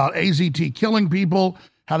table about AZT killing people,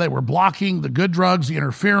 how they were blocking the good drugs, the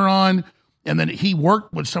interferon. And then he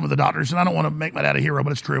worked with some of the doctors. And I don't want to make my dad a hero,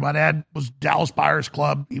 but it's true. My dad was Dallas Buyers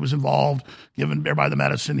Club. He was involved, giving everybody the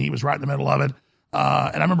medicine. He was right in the middle of it.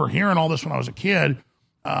 And I remember hearing all this when I was a kid.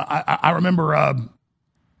 I remember I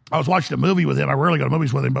was watching a movie with him. I rarely go to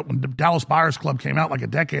movies with him, but when the Dallas Buyers Club came out like a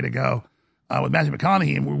decade ago with Matthew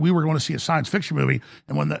McConaughey, and we were going to see a science fiction movie,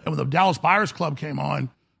 and when the Dallas Buyers Club came on,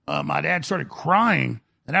 my dad started crying.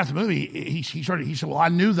 And after the movie, he said, well, I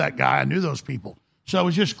knew that guy. I knew those people. So it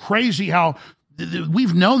was just crazy how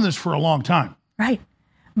we've known this for a long time. Right.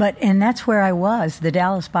 And that's where I was. The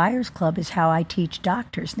Dallas Buyers Club is how I teach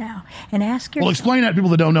doctors now. And ask yourself. Well, explain that to people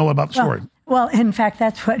that don't know about the story. Well, in fact,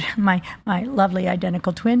 that's what my lovely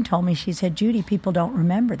identical twin told me. She said, Judy, people don't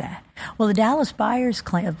remember that. Well, the Dallas Buyers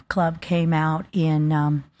Club came out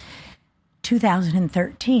in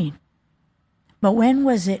 2013. But when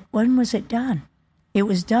was it done? It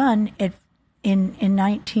was done in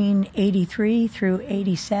 1983 through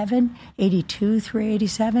 87, 82 through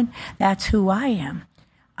 87. That's who I am.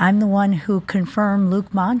 I'm the one who confirmed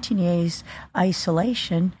Luc Montagnier's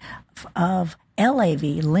isolation of LAV,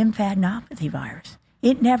 lymphadenopathy virus.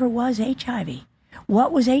 It never was HIV.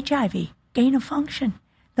 What was HIV? Gain of function.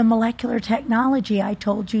 The molecular technology I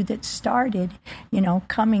told you that started,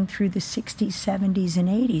 coming through the 60s, 70s, and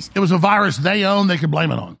 80s. It was a virus they owned. They could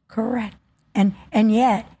blame it on. Correct. And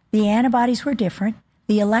yet the antibodies were different.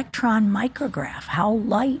 The electron micrograph, how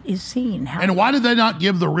light is seen. And why did they not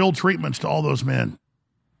give the real treatments to all those men?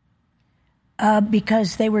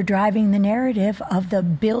 Because they were driving the narrative of the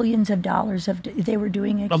billions of dollars they were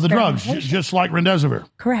doing of the drugs, just like remdesivir.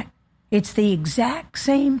 Correct. It's the exact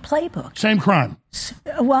same playbook. Same crime.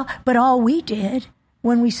 Well, but all we did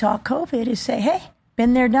when we saw COVID is say, hey,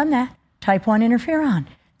 been there, done that. Type 1 interferon.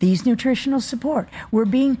 These nutritional support. We're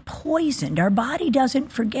being poisoned. Our body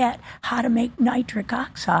doesn't forget how to make nitric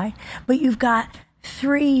oxide, but you've got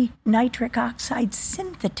 3 nitric oxide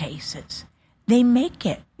synthetases. They make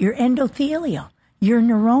it. Your endothelial, your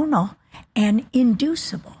neuronal, and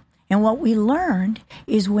inducible. And what we learned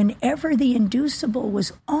is whenever the inducible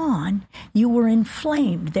was on, you were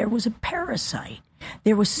inflamed. There was a parasite.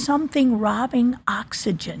 There was something robbing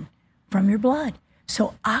oxygen from your blood.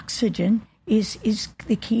 So oxygen is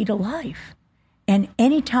the key to life. And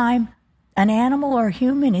anytime an animal or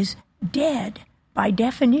human is dead, by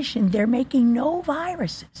definition, they're making no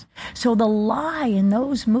viruses. So the lie in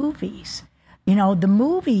those movies, the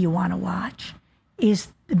movie you want to watch is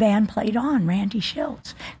the band played on, Randy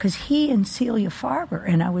Schultz, because he and Celia Farber,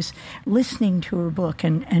 and I was listening to her book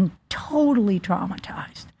and totally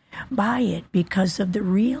traumatized by it because of the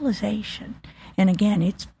realization. And again,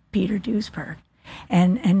 it's Peter Duesberg.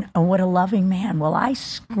 And what a loving man. Well, I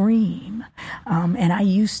scream, and I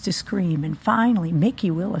used to scream. And finally, Mickey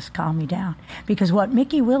Willis calmed me down. Because what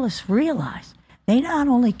Mickey Willis realized, they not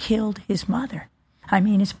only killed his brother,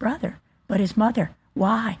 but his mother.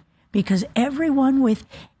 Why? Because everyone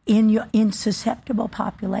in susceptible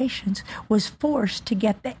populations was forced to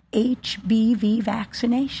get the HBV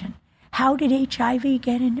vaccination. How did HIV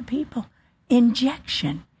get into people?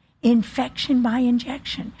 Injection. Infection by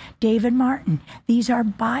injection. David Martin. These are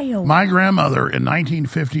My grandmother in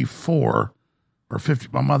 1954, or 50,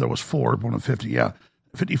 my mother was 4, born in 50,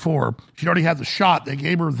 54. She already had the shot. They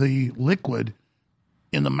gave her the liquid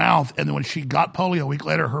in the mouth, and then when she got polio a week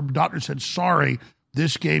later, her doctor said, sorry,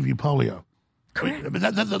 this gave you polio. Correct.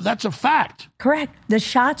 But that's a fact. Correct. The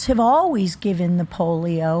shots have always given the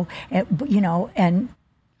polio,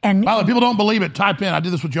 and well, if people don't believe it, type in. I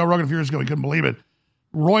did this with Joe Rogan a few years ago. He couldn't believe it.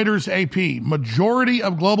 Reuters AP, majority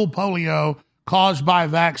of global polio caused by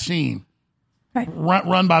vaccine. Right.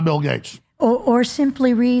 Run by Bill Gates. Or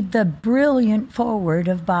simply read the brilliant foreword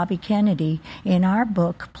of Bobby Kennedy in our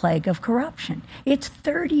book, Plague of Corruption. It's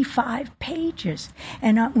 35 pages.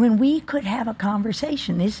 And when we could have a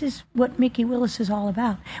conversation, this is what Mickey Willis is all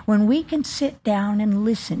about, when we can sit down and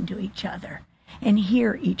listen to each other and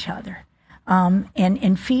hear each other.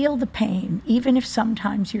 And feel the pain, even if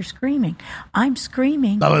sometimes you're screaming. I'm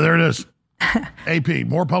screaming. Oh, there it is. AP,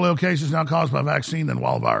 more polio cases now caused by vaccine than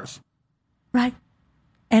wild virus. Right.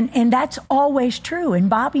 And that's always true, and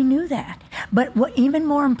Bobby knew that. But even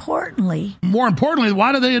more importantly,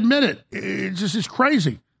 why do they admit it? It's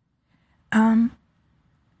crazy.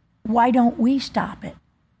 Why don't we stop it?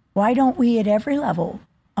 Why don't we, at every level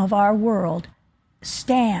of our world,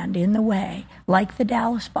 stand in the way like the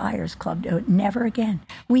Dallas Buyers Club do. Never again.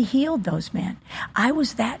 We healed those men. I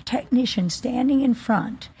was that technician standing in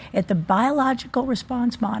front at the Biological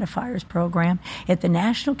Response Modifiers program at the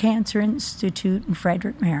National Cancer Institute in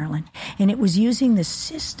Frederick, Maryland, and it was using the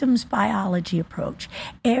systems biology approach.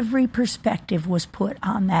 Every perspective was put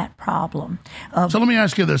on that problem. So let me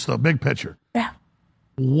ask you this, though, big picture. Yeah.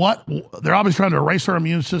 They're obviously trying to erase our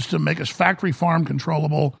immune system, make us factory farm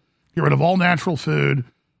controllable, get rid of all natural food,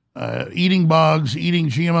 eating bugs, eating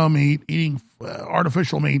GMO meat, eating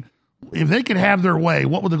artificial meat. If they could have their way,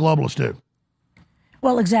 what would the globalists do?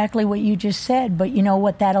 Well, exactly what you just said. But you know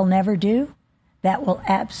what that'll never do? That will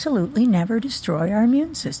absolutely never destroy our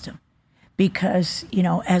immune system. Because,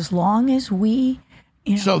 as long as we...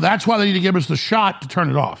 So that's why they need to give us the shot to turn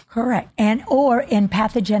it off. Correct. Or in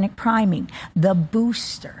pathogenic priming, the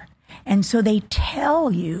booster. And so they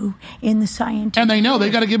tell you in the scientific... And they know they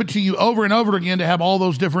got to give it to you over and over again to have all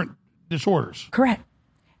those different disorders. Correct.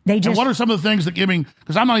 And what are some of the things that giving...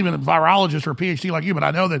 Because I'm not even a virologist or a PhD like you, but I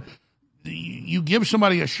know that you give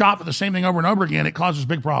somebody a shot for the same thing over and over again, it causes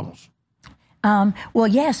big problems. Well,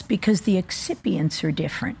 yes, because the excipients are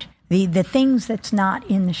different. The things that's not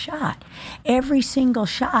in the shot. Every single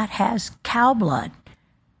shot has cow blood,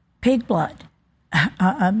 pig blood,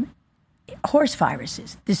 horse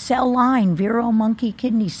viruses, the cell line, Vero monkey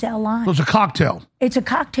kidney cell line. So it's a cocktail. It's a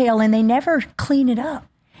cocktail, and they never clean it up.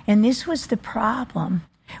 And this was the problem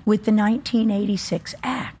with the 1986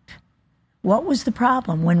 Act. What was the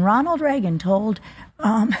problem? When Ronald Reagan told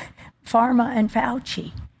Pharma and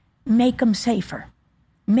Fauci, make them safer.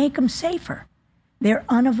 Make them safer. They're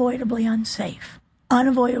unavoidably unsafe.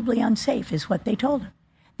 Unavoidably unsafe is what they told him.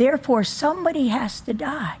 Therefore, somebody has to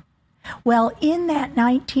die. Well, in that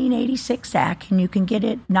 1986 Act, and you can get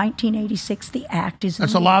it, 1986, the Act is...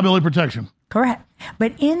 That's a liability protection. Correct.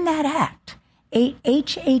 But in that Act,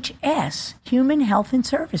 HHS, Human Health and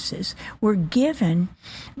Services, were given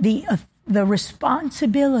the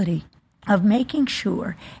responsibility of making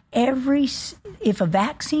sure if a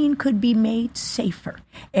vaccine could be made safer,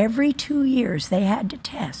 every 2 years they had to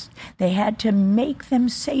test. They had to make them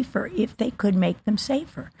safer if they could make them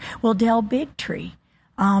safer. Well, Del Bigtree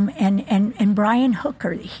and Brian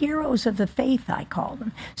Hooker, the heroes of the faith, I call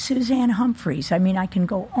them, Suzanne Humphreys. I mean, I can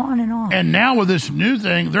go on and on. And now with this new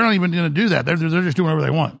thing, they're not even going to do that. They're just doing whatever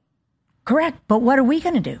they want. Correct. But what are we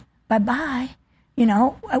going to do? Bye-bye.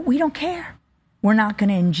 We don't care. We're not going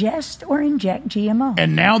to ingest or inject GMO.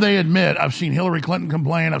 And now they admit, I've seen Hillary Clinton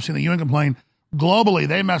complain, I've seen the UN complain, globally,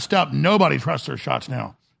 they messed up. Nobody trusts their shots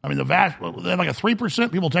now. I mean, they have like a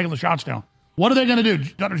 3% people taking the shots now. What are they going to do?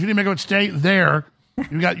 Dr. Judy Mikovits, stay there.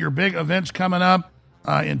 You've got your big events coming up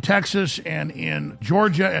in Texas and in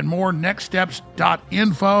Georgia and more.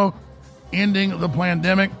 Nextsteps.info, ending the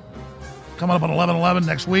pandemic, coming up on 11/11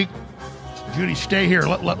 next week. Judy, stay here.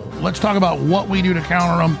 Let's talk about what we do to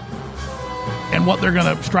counter them and what they're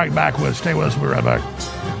going to strike back with. Stay with us. We'll be right back.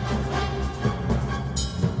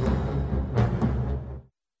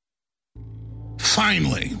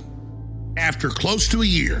 Finally, after close to a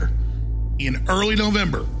year, in early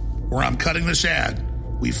November, where I'm cutting this ad,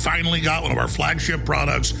 we finally got one of our flagship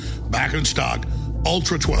products back in stock,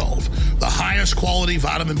 Ultra 12, the highest quality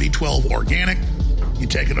vitamin B12 organic. You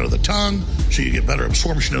take it under the tongue so you get better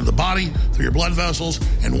absorption of the body through your blood vessels,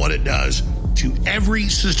 and what it does to every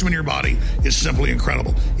system in your body is simply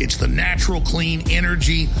incredible. It's the natural, clean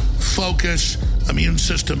energy, focus, immune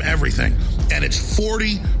system, everything. And it's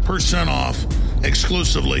 40% off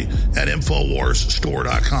exclusively at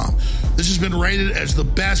InfoWarsStore.com. This has been rated as the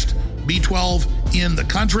best B12 in the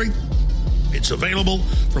country. It's available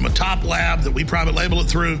from a top lab that we private label it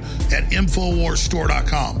through at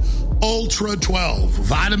InfoWarsStore.com. Ultra 12,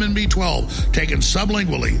 vitamin B12, taken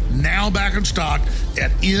sublingually, now back in stock at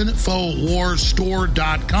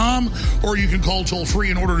InfoWarsStore.com, or you can call toll-free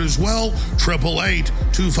and order it as well,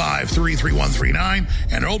 888-253-3139,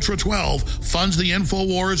 and Ultra 12 funds the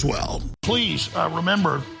InfoWar as well. Please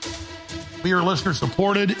remember, we are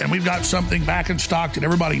listener-supported, and we've got something back in stock that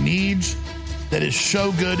everybody needs that is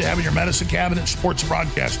so good to have in your medicine cabinet, sports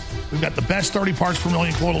broadcast. We've got the best 30 parts per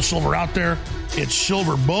million colloidal silver out there. It's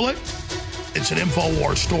Silver Bullet. It's at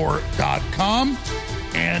InfoWarsStore.com.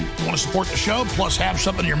 And you want to support the show, plus have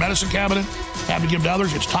something in your medicine cabinet, have to give to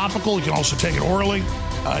others. It's topical. You can also take it orally.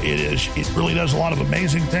 It really does a lot of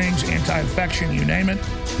amazing things, anti-infection, you name it.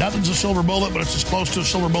 Nothing's a silver bullet, but it's as close to a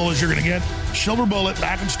silver bullet as you're going to get. Silver Bullet,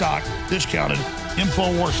 back in stock, discounted,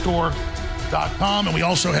 InfoWarsStore.com. And we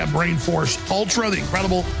also have Brain Force Ultra, the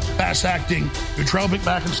incredible fast-acting nootropic,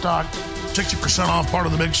 back in stock, 60% off, part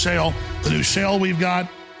of the big sale. The new sale we've got,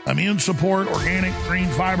 immune support, organic green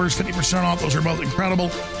fibers, 50% off. Those are both incredible.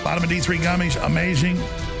 Vitamin D3 gummies, amazing.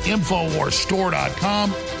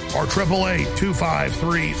 InfoWarsStore.com or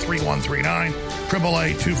 888-253-3139.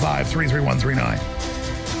 888-253-3139.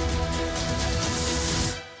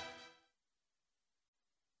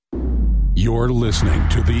 You're listening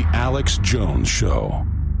to The Alex Jones Show.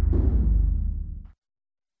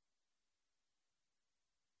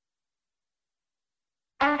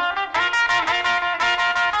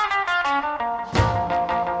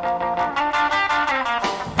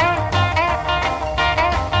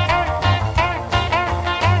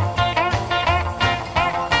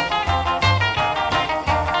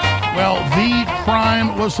 Well, the prime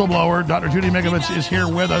whistleblower, Dr. Judy Mikovits, is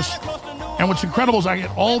here with us. And what's incredible is I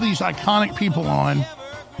get all these iconic people on.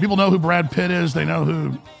 People know who Brad Pitt is. They know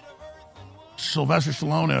who Sylvester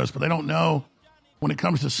Stallone is, but they don't know when it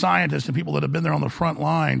comes to scientists and people that have been there on the front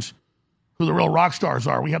lines who the real rock stars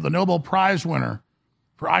are. We have the Nobel Prize winner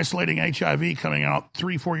for isolating HIV coming out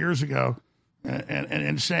 3-4 years ago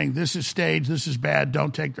and saying this is staged, this is bad,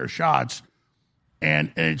 don't take their shots.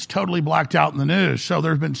 And it's totally blacked out in the news. So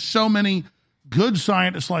there's been so many good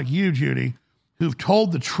scientists like you, Judy, who've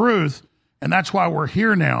told the truth, and that's why we're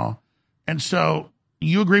here now. And so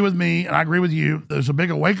you agree with me, and I agree with you. There's a big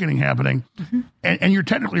awakening happening, and you're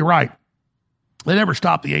technically right. They never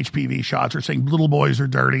stop the HPV shots. They're saying little boys are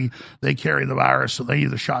dirty. They carry the virus, so they need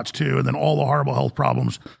the shots too, and then all the horrible health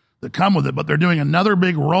problems that come with it. But they're doing another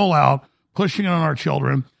big rollout, pushing it on our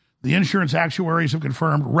children. The insurance actuaries have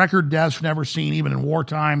confirmed record deaths never seen, even in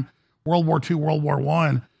wartime, World War II, World War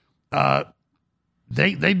I.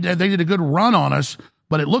 They did a good run on us,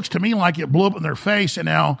 but it looks to me like it blew up in their face, and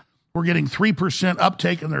now we're getting 3%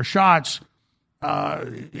 uptake in their shots.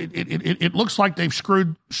 It looks like they've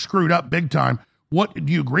screwed up big time. What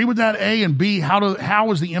do you agree with that? A, and B,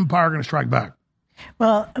 how is the empire going to strike back?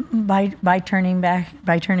 Well, by turning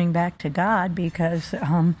back to God, because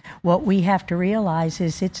what we have to realize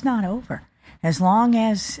is it's not over. As long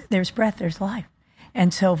as there's breath, there's life.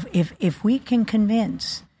 And so if we can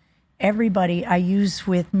convince everybody, I use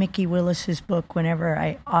with Mickey Willis's book, whenever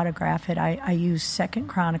I autograph it, I use 2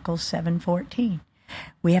 Chronicles 7:14.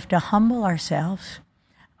 We have to humble ourselves,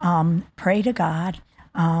 pray to God,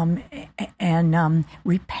 and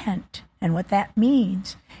repent. And what that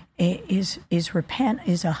means is repent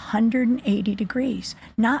is 180 degrees,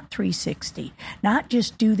 not 360, not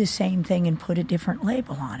just do the same thing and put a different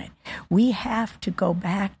label on it. We have to go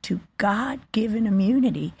back to God-given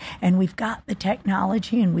immunity, and we've got the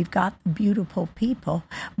technology and we've got the beautiful people.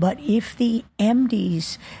 But if the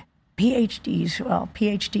MDs,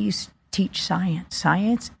 PhDs teach science.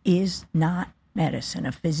 Science is not medicine.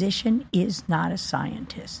 A physician is not a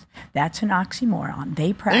scientist. That's an oxymoron.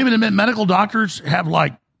 They even admit medical doctors have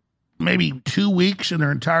like maybe 2 weeks in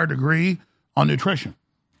their entire degree on nutrition.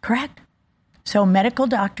 Correct. So medical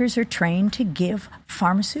doctors are trained to give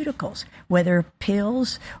pharmaceuticals, whether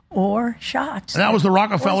pills or shots. And that was the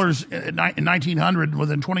Rockefellers in 1900.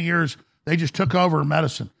 Within 20 years, they just took over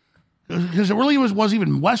medicine. Because it really was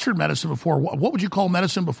even Western medicine before. What would you call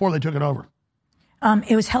medicine before they took it over?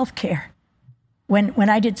 It was healthcare. When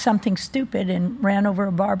I did something stupid and ran over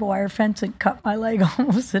a barbed wire fence and cut my leg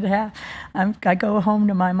almost in half, I go home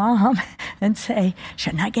to my mom and say,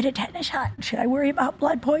 shouldn't I get a tetanus shot? Should I worry about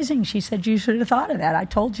blood poisoning? She said, you should have thought of that. I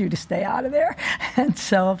told you to stay out of there. And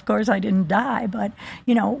so, of course, I didn't die. But,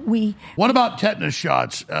 What about tetanus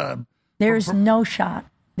shots? There's no shot.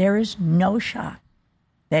 There is no shot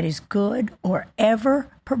that is good or ever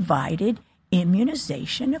provided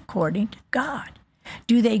immunization according to God.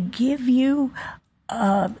 Do they give you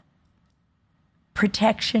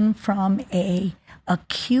protection from a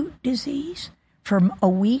acute disease for a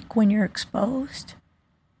week when you're exposed?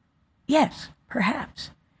 Yes,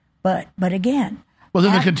 perhaps. But again... Well,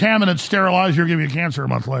 then the contaminants sterilize you or give you cancer a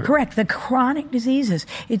month later. Correct. The chronic diseases.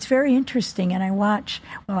 It's very interesting, and I watch...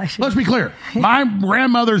 Let's be clear. My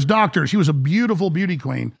grandmother's doctor, she was a beautiful beauty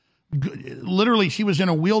queen. Literally, she was in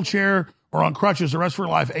a wheelchair or on crutches the rest of her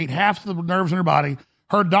life, ate half the nerves in her body.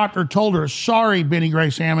 Her doctor told her, sorry, Benny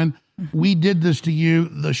Grace Hammond, we did this to you.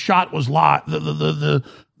 The shot was live. The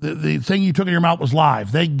thing you took in your mouth was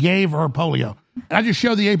live. They gave her polio. And I just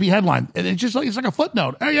showed the AP headline. And it's like a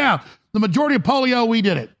footnote. Oh, yeah, the majority of polio, we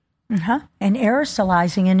did it. And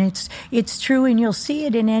aerosolizing, and it's true, and you'll see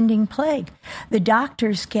it in Ending Plague. The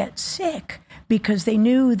doctors get sick because they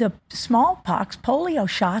knew the smallpox polio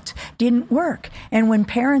shots didn't work. And when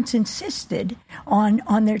parents insisted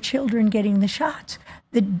on their children getting the shots,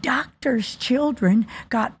 the doctor's children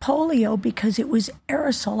got polio because it was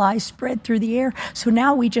aerosolized, spread through the air. So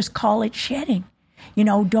now we just call it shedding.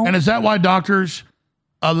 And is that why doctors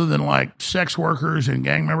other than like sex workers and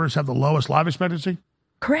gang members, have the lowest life expectancy?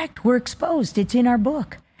 Correct. We're exposed. It's in our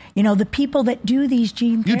book. You know, the people that do these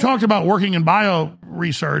gene You talked about working in bio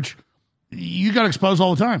research. You got exposed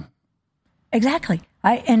all the time. Exactly.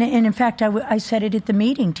 And in fact, I said it at the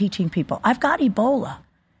meeting teaching people. I've got Ebola.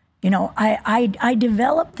 You know, I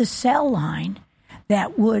developed the cell line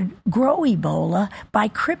that would grow Ebola by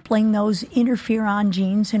crippling those interferon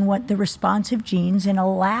genes and what the responsive genes and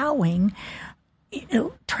allowing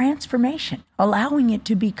transformation, allowing it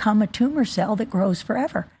to become a tumor cell that grows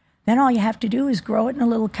forever. Then all you have to do is grow it in a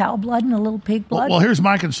little cow blood and a little pig blood. Well, here's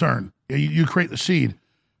my concern. You create the seed.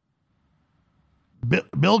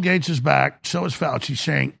 Bill Gates is back. So is Fauci,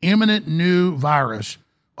 saying imminent new virus.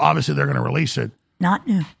 Obviously, they're going to release it. Not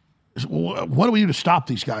new. What do we do to stop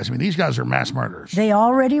these guys? I mean, these guys are mass murderers. They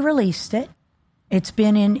already released it. It's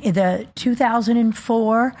been in the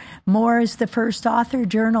 2004. Moore is the first author,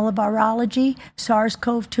 Journal of Virology.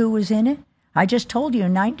 SARS-CoV-2 was in it. I just told you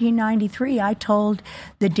in 1993, I told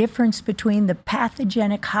the difference between the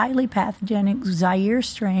pathogenic, highly pathogenic Zaire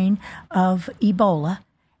strain of Ebola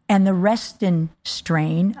and the Reston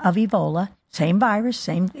strain of Ebola. Same virus,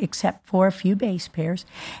 same except for a few base pairs.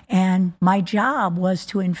 And my job was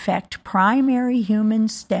to infect primary human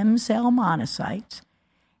stem cell monocytes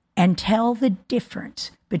and tell the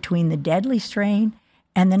difference between the deadly strain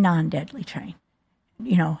and the non-deadly strain.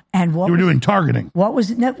 You know, and what you were doing targeting. What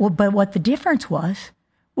was but what the difference was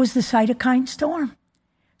the cytokine storm.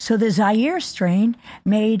 So the Zaire strain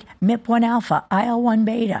made MIP1 alpha, IL-1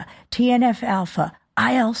 beta, TNF alpha,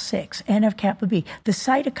 IL-6, NF-kappa B, the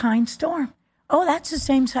cytokine storm. Oh, that's the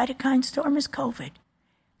same cytokine storm as COVID.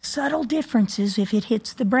 Subtle differences if it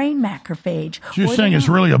hits the brain macrophage. So you're saying it's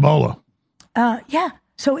really Ebola? Yeah.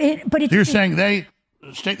 So but it's. You're saying they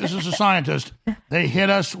state this as a scientist. They hit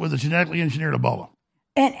us with a genetically engineered Ebola.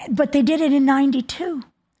 But they did it in 92.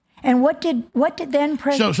 And what did then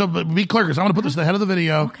President... So but be clear, because I'm going to put this at the head of the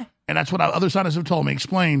video, okay. And that's what other scientists have told me.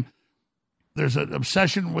 Explain, there's an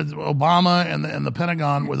obsession with Obama and the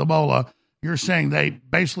Pentagon with Ebola. You're saying they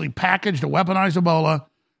basically packaged a weaponized Ebola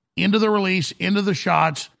into the release, into the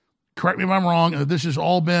shots. Correct me if I'm wrong, and this has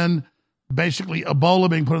all been basically Ebola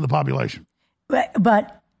being put in the population.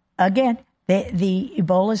 But again, the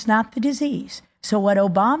Ebola is not the disease. So what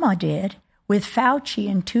Obama did with Fauci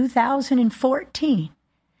in 2014,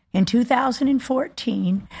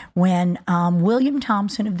 when William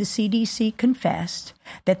Thompson of the CDC confessed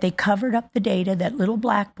that they covered up the data that little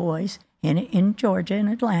black boys in Georgia and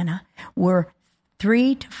Atlanta were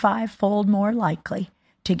 3 to 5-fold more likely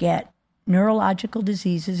to get neurological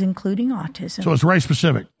diseases, including autism. So it's race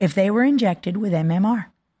specific. If they were injected with MMR.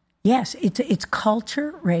 Yes, it's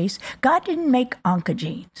culture, race. God didn't make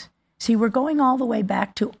oncogenes. See, we're going all the way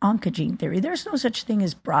back to oncogene theory. There's no such thing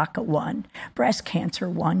as BRCA1, breast cancer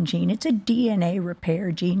 1 gene. It's a DNA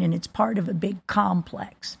repair gene, and it's part of a big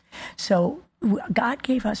complex. So God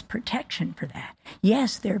gave us protection for that.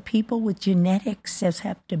 Yes, there are people with genetic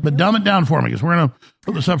susceptibility. But dumb it down for me, because we're going to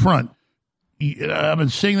put this up front. I've been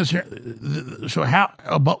seeing this here. So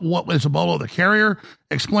what is Ebola, the carrier?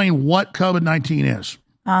 Explain what COVID-19 is.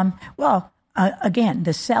 Again,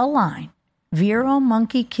 the cell line. Vero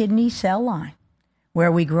monkey kidney cell line,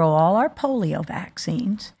 where we grow all our polio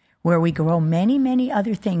vaccines, where we grow many, many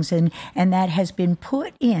other things, and that has been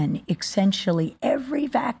put in essentially every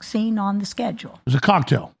vaccine on the schedule. It's a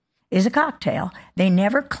cocktail. Is a cocktail. They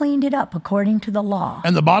never cleaned it up according to the law.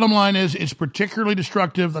 And the bottom line is it's particularly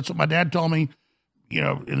destructive. That's what my dad told me. You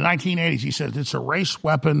know, in the 1980s, he said it's a race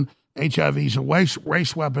weapon. HIV is a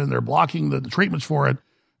race weapon. They're blocking the treatments for it.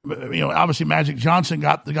 You know, obviously Magic Johnson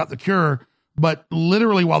got the cure. But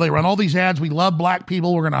literally, while they run all these ads, we love black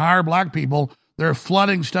people, we're going to hire black people, they're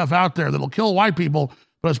flooding stuff out there that'll kill white people,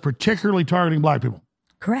 but it's particularly targeting black people.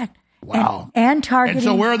 Correct. Wow. And targeting. And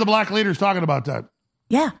so where are the black leaders talking about that?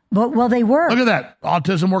 Yeah, well, they were. Look at that.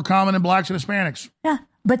 Autism more common in blacks and Hispanics. Yeah,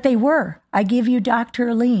 but they were. I give you Dr.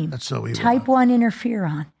 Aleem. That's so evil. Type 1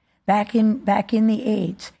 interferon. Back in the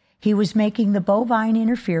AIDS, he was making the bovine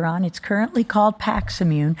interferon. It's currently called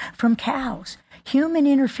Paximune from cows. Human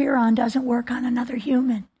interferon doesn't work on another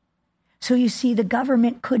human. So you see, the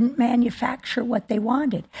government couldn't manufacture what they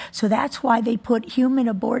wanted. So that's why they put human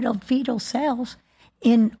aborted fetal cells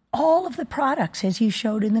in all of the products, as you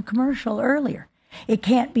showed in the commercial earlier. It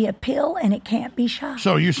can't be a pill and it can't be shot.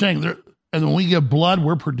 So you're saying and when we give blood,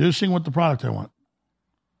 we're producing what the product they want?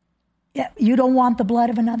 Yeah, you don't want the blood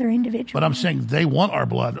of another individual. But I'm saying they want our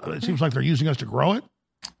blood. It seems like they're using us to grow it.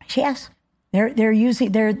 Yes.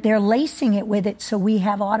 They're lacing it with it so we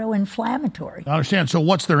have auto-inflammatory. I understand. So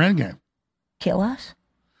what's their end game? Kill us.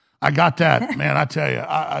 I got that, man. I tell you,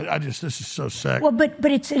 I just, this is so sick. Well,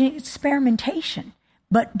 but it's an experimentation.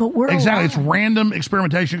 But we're exactly. It's random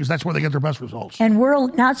experimentation because that's where they get their best results. And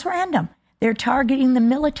not it's random. They're targeting the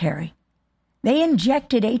military. They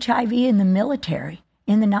injected HIV in the military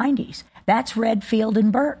in the 90s. That's Redfield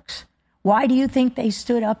and Burks. Why do you think they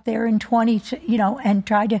stood up there in and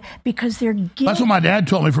tried to? Because they're guilty. That's what my dad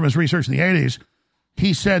told me from his research in the 80s.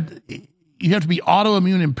 He said you have to be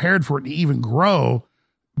autoimmune impaired for it to even grow,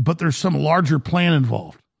 but there's some larger plan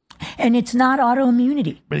involved. And it's not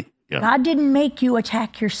autoimmunity. But, yeah. God didn't make you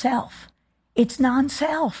attack yourself. It's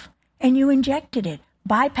non-self, and you injected it.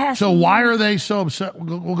 Bypassing. So why are they so upset?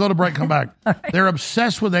 We'll go to break, come back. Right. They're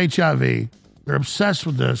obsessed with HIV. They're obsessed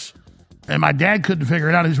with this. And my dad couldn't figure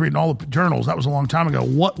it out. He's reading all the journals. That was a long time ago.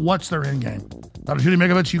 What's their end game? Dr. Judy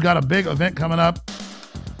Mikovits, you got a big event coming up.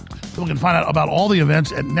 We can find out about all the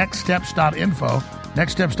events at nextsteps.info.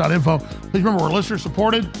 Nextsteps.info. Please remember, we're listener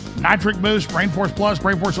supported. Nitric Boost, Brain Force Plus,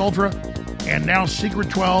 Brain Force Ultra, and now Secret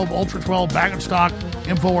 12, Ultra 12, back in stock,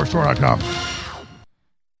 InfoWarsStore.com.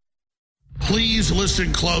 Please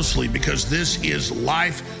listen closely because this is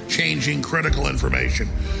life-changing critical information.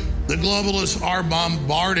 The globalists are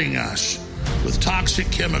bombarding us with toxic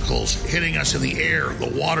chemicals hitting us in the air, the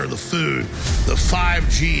water, the food, the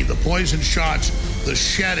 5G, the poison shots, the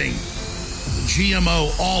shedding, the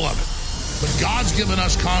GMO, all of it. But God's given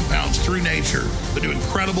us compounds through nature that do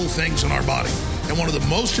incredible things in our body. And one of the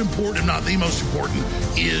most important, if not the most important,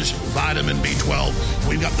 is vitamin B12.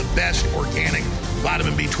 We've got the best organic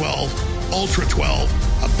vitamin B12, Ultra 12,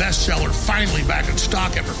 a bestseller, finally back in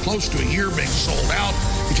stock after close to a year being sold out.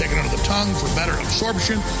 You take it under the tongue for better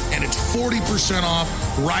absorption, and it's 40% off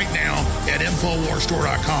right now at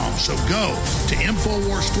InfoWarsStore.com. So go to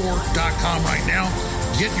InfoWarsStore.com right now.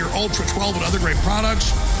 Get your Ultra 12 and other great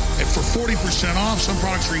products. And for 40% off, some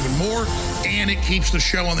products are even more, and it keeps the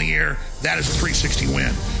show on the air. That is a 360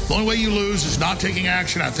 win. The only way you lose is not taking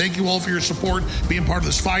action. I thank you all for your support, being part of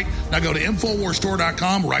this fight. Now go to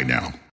InfoWarsStore.com right now.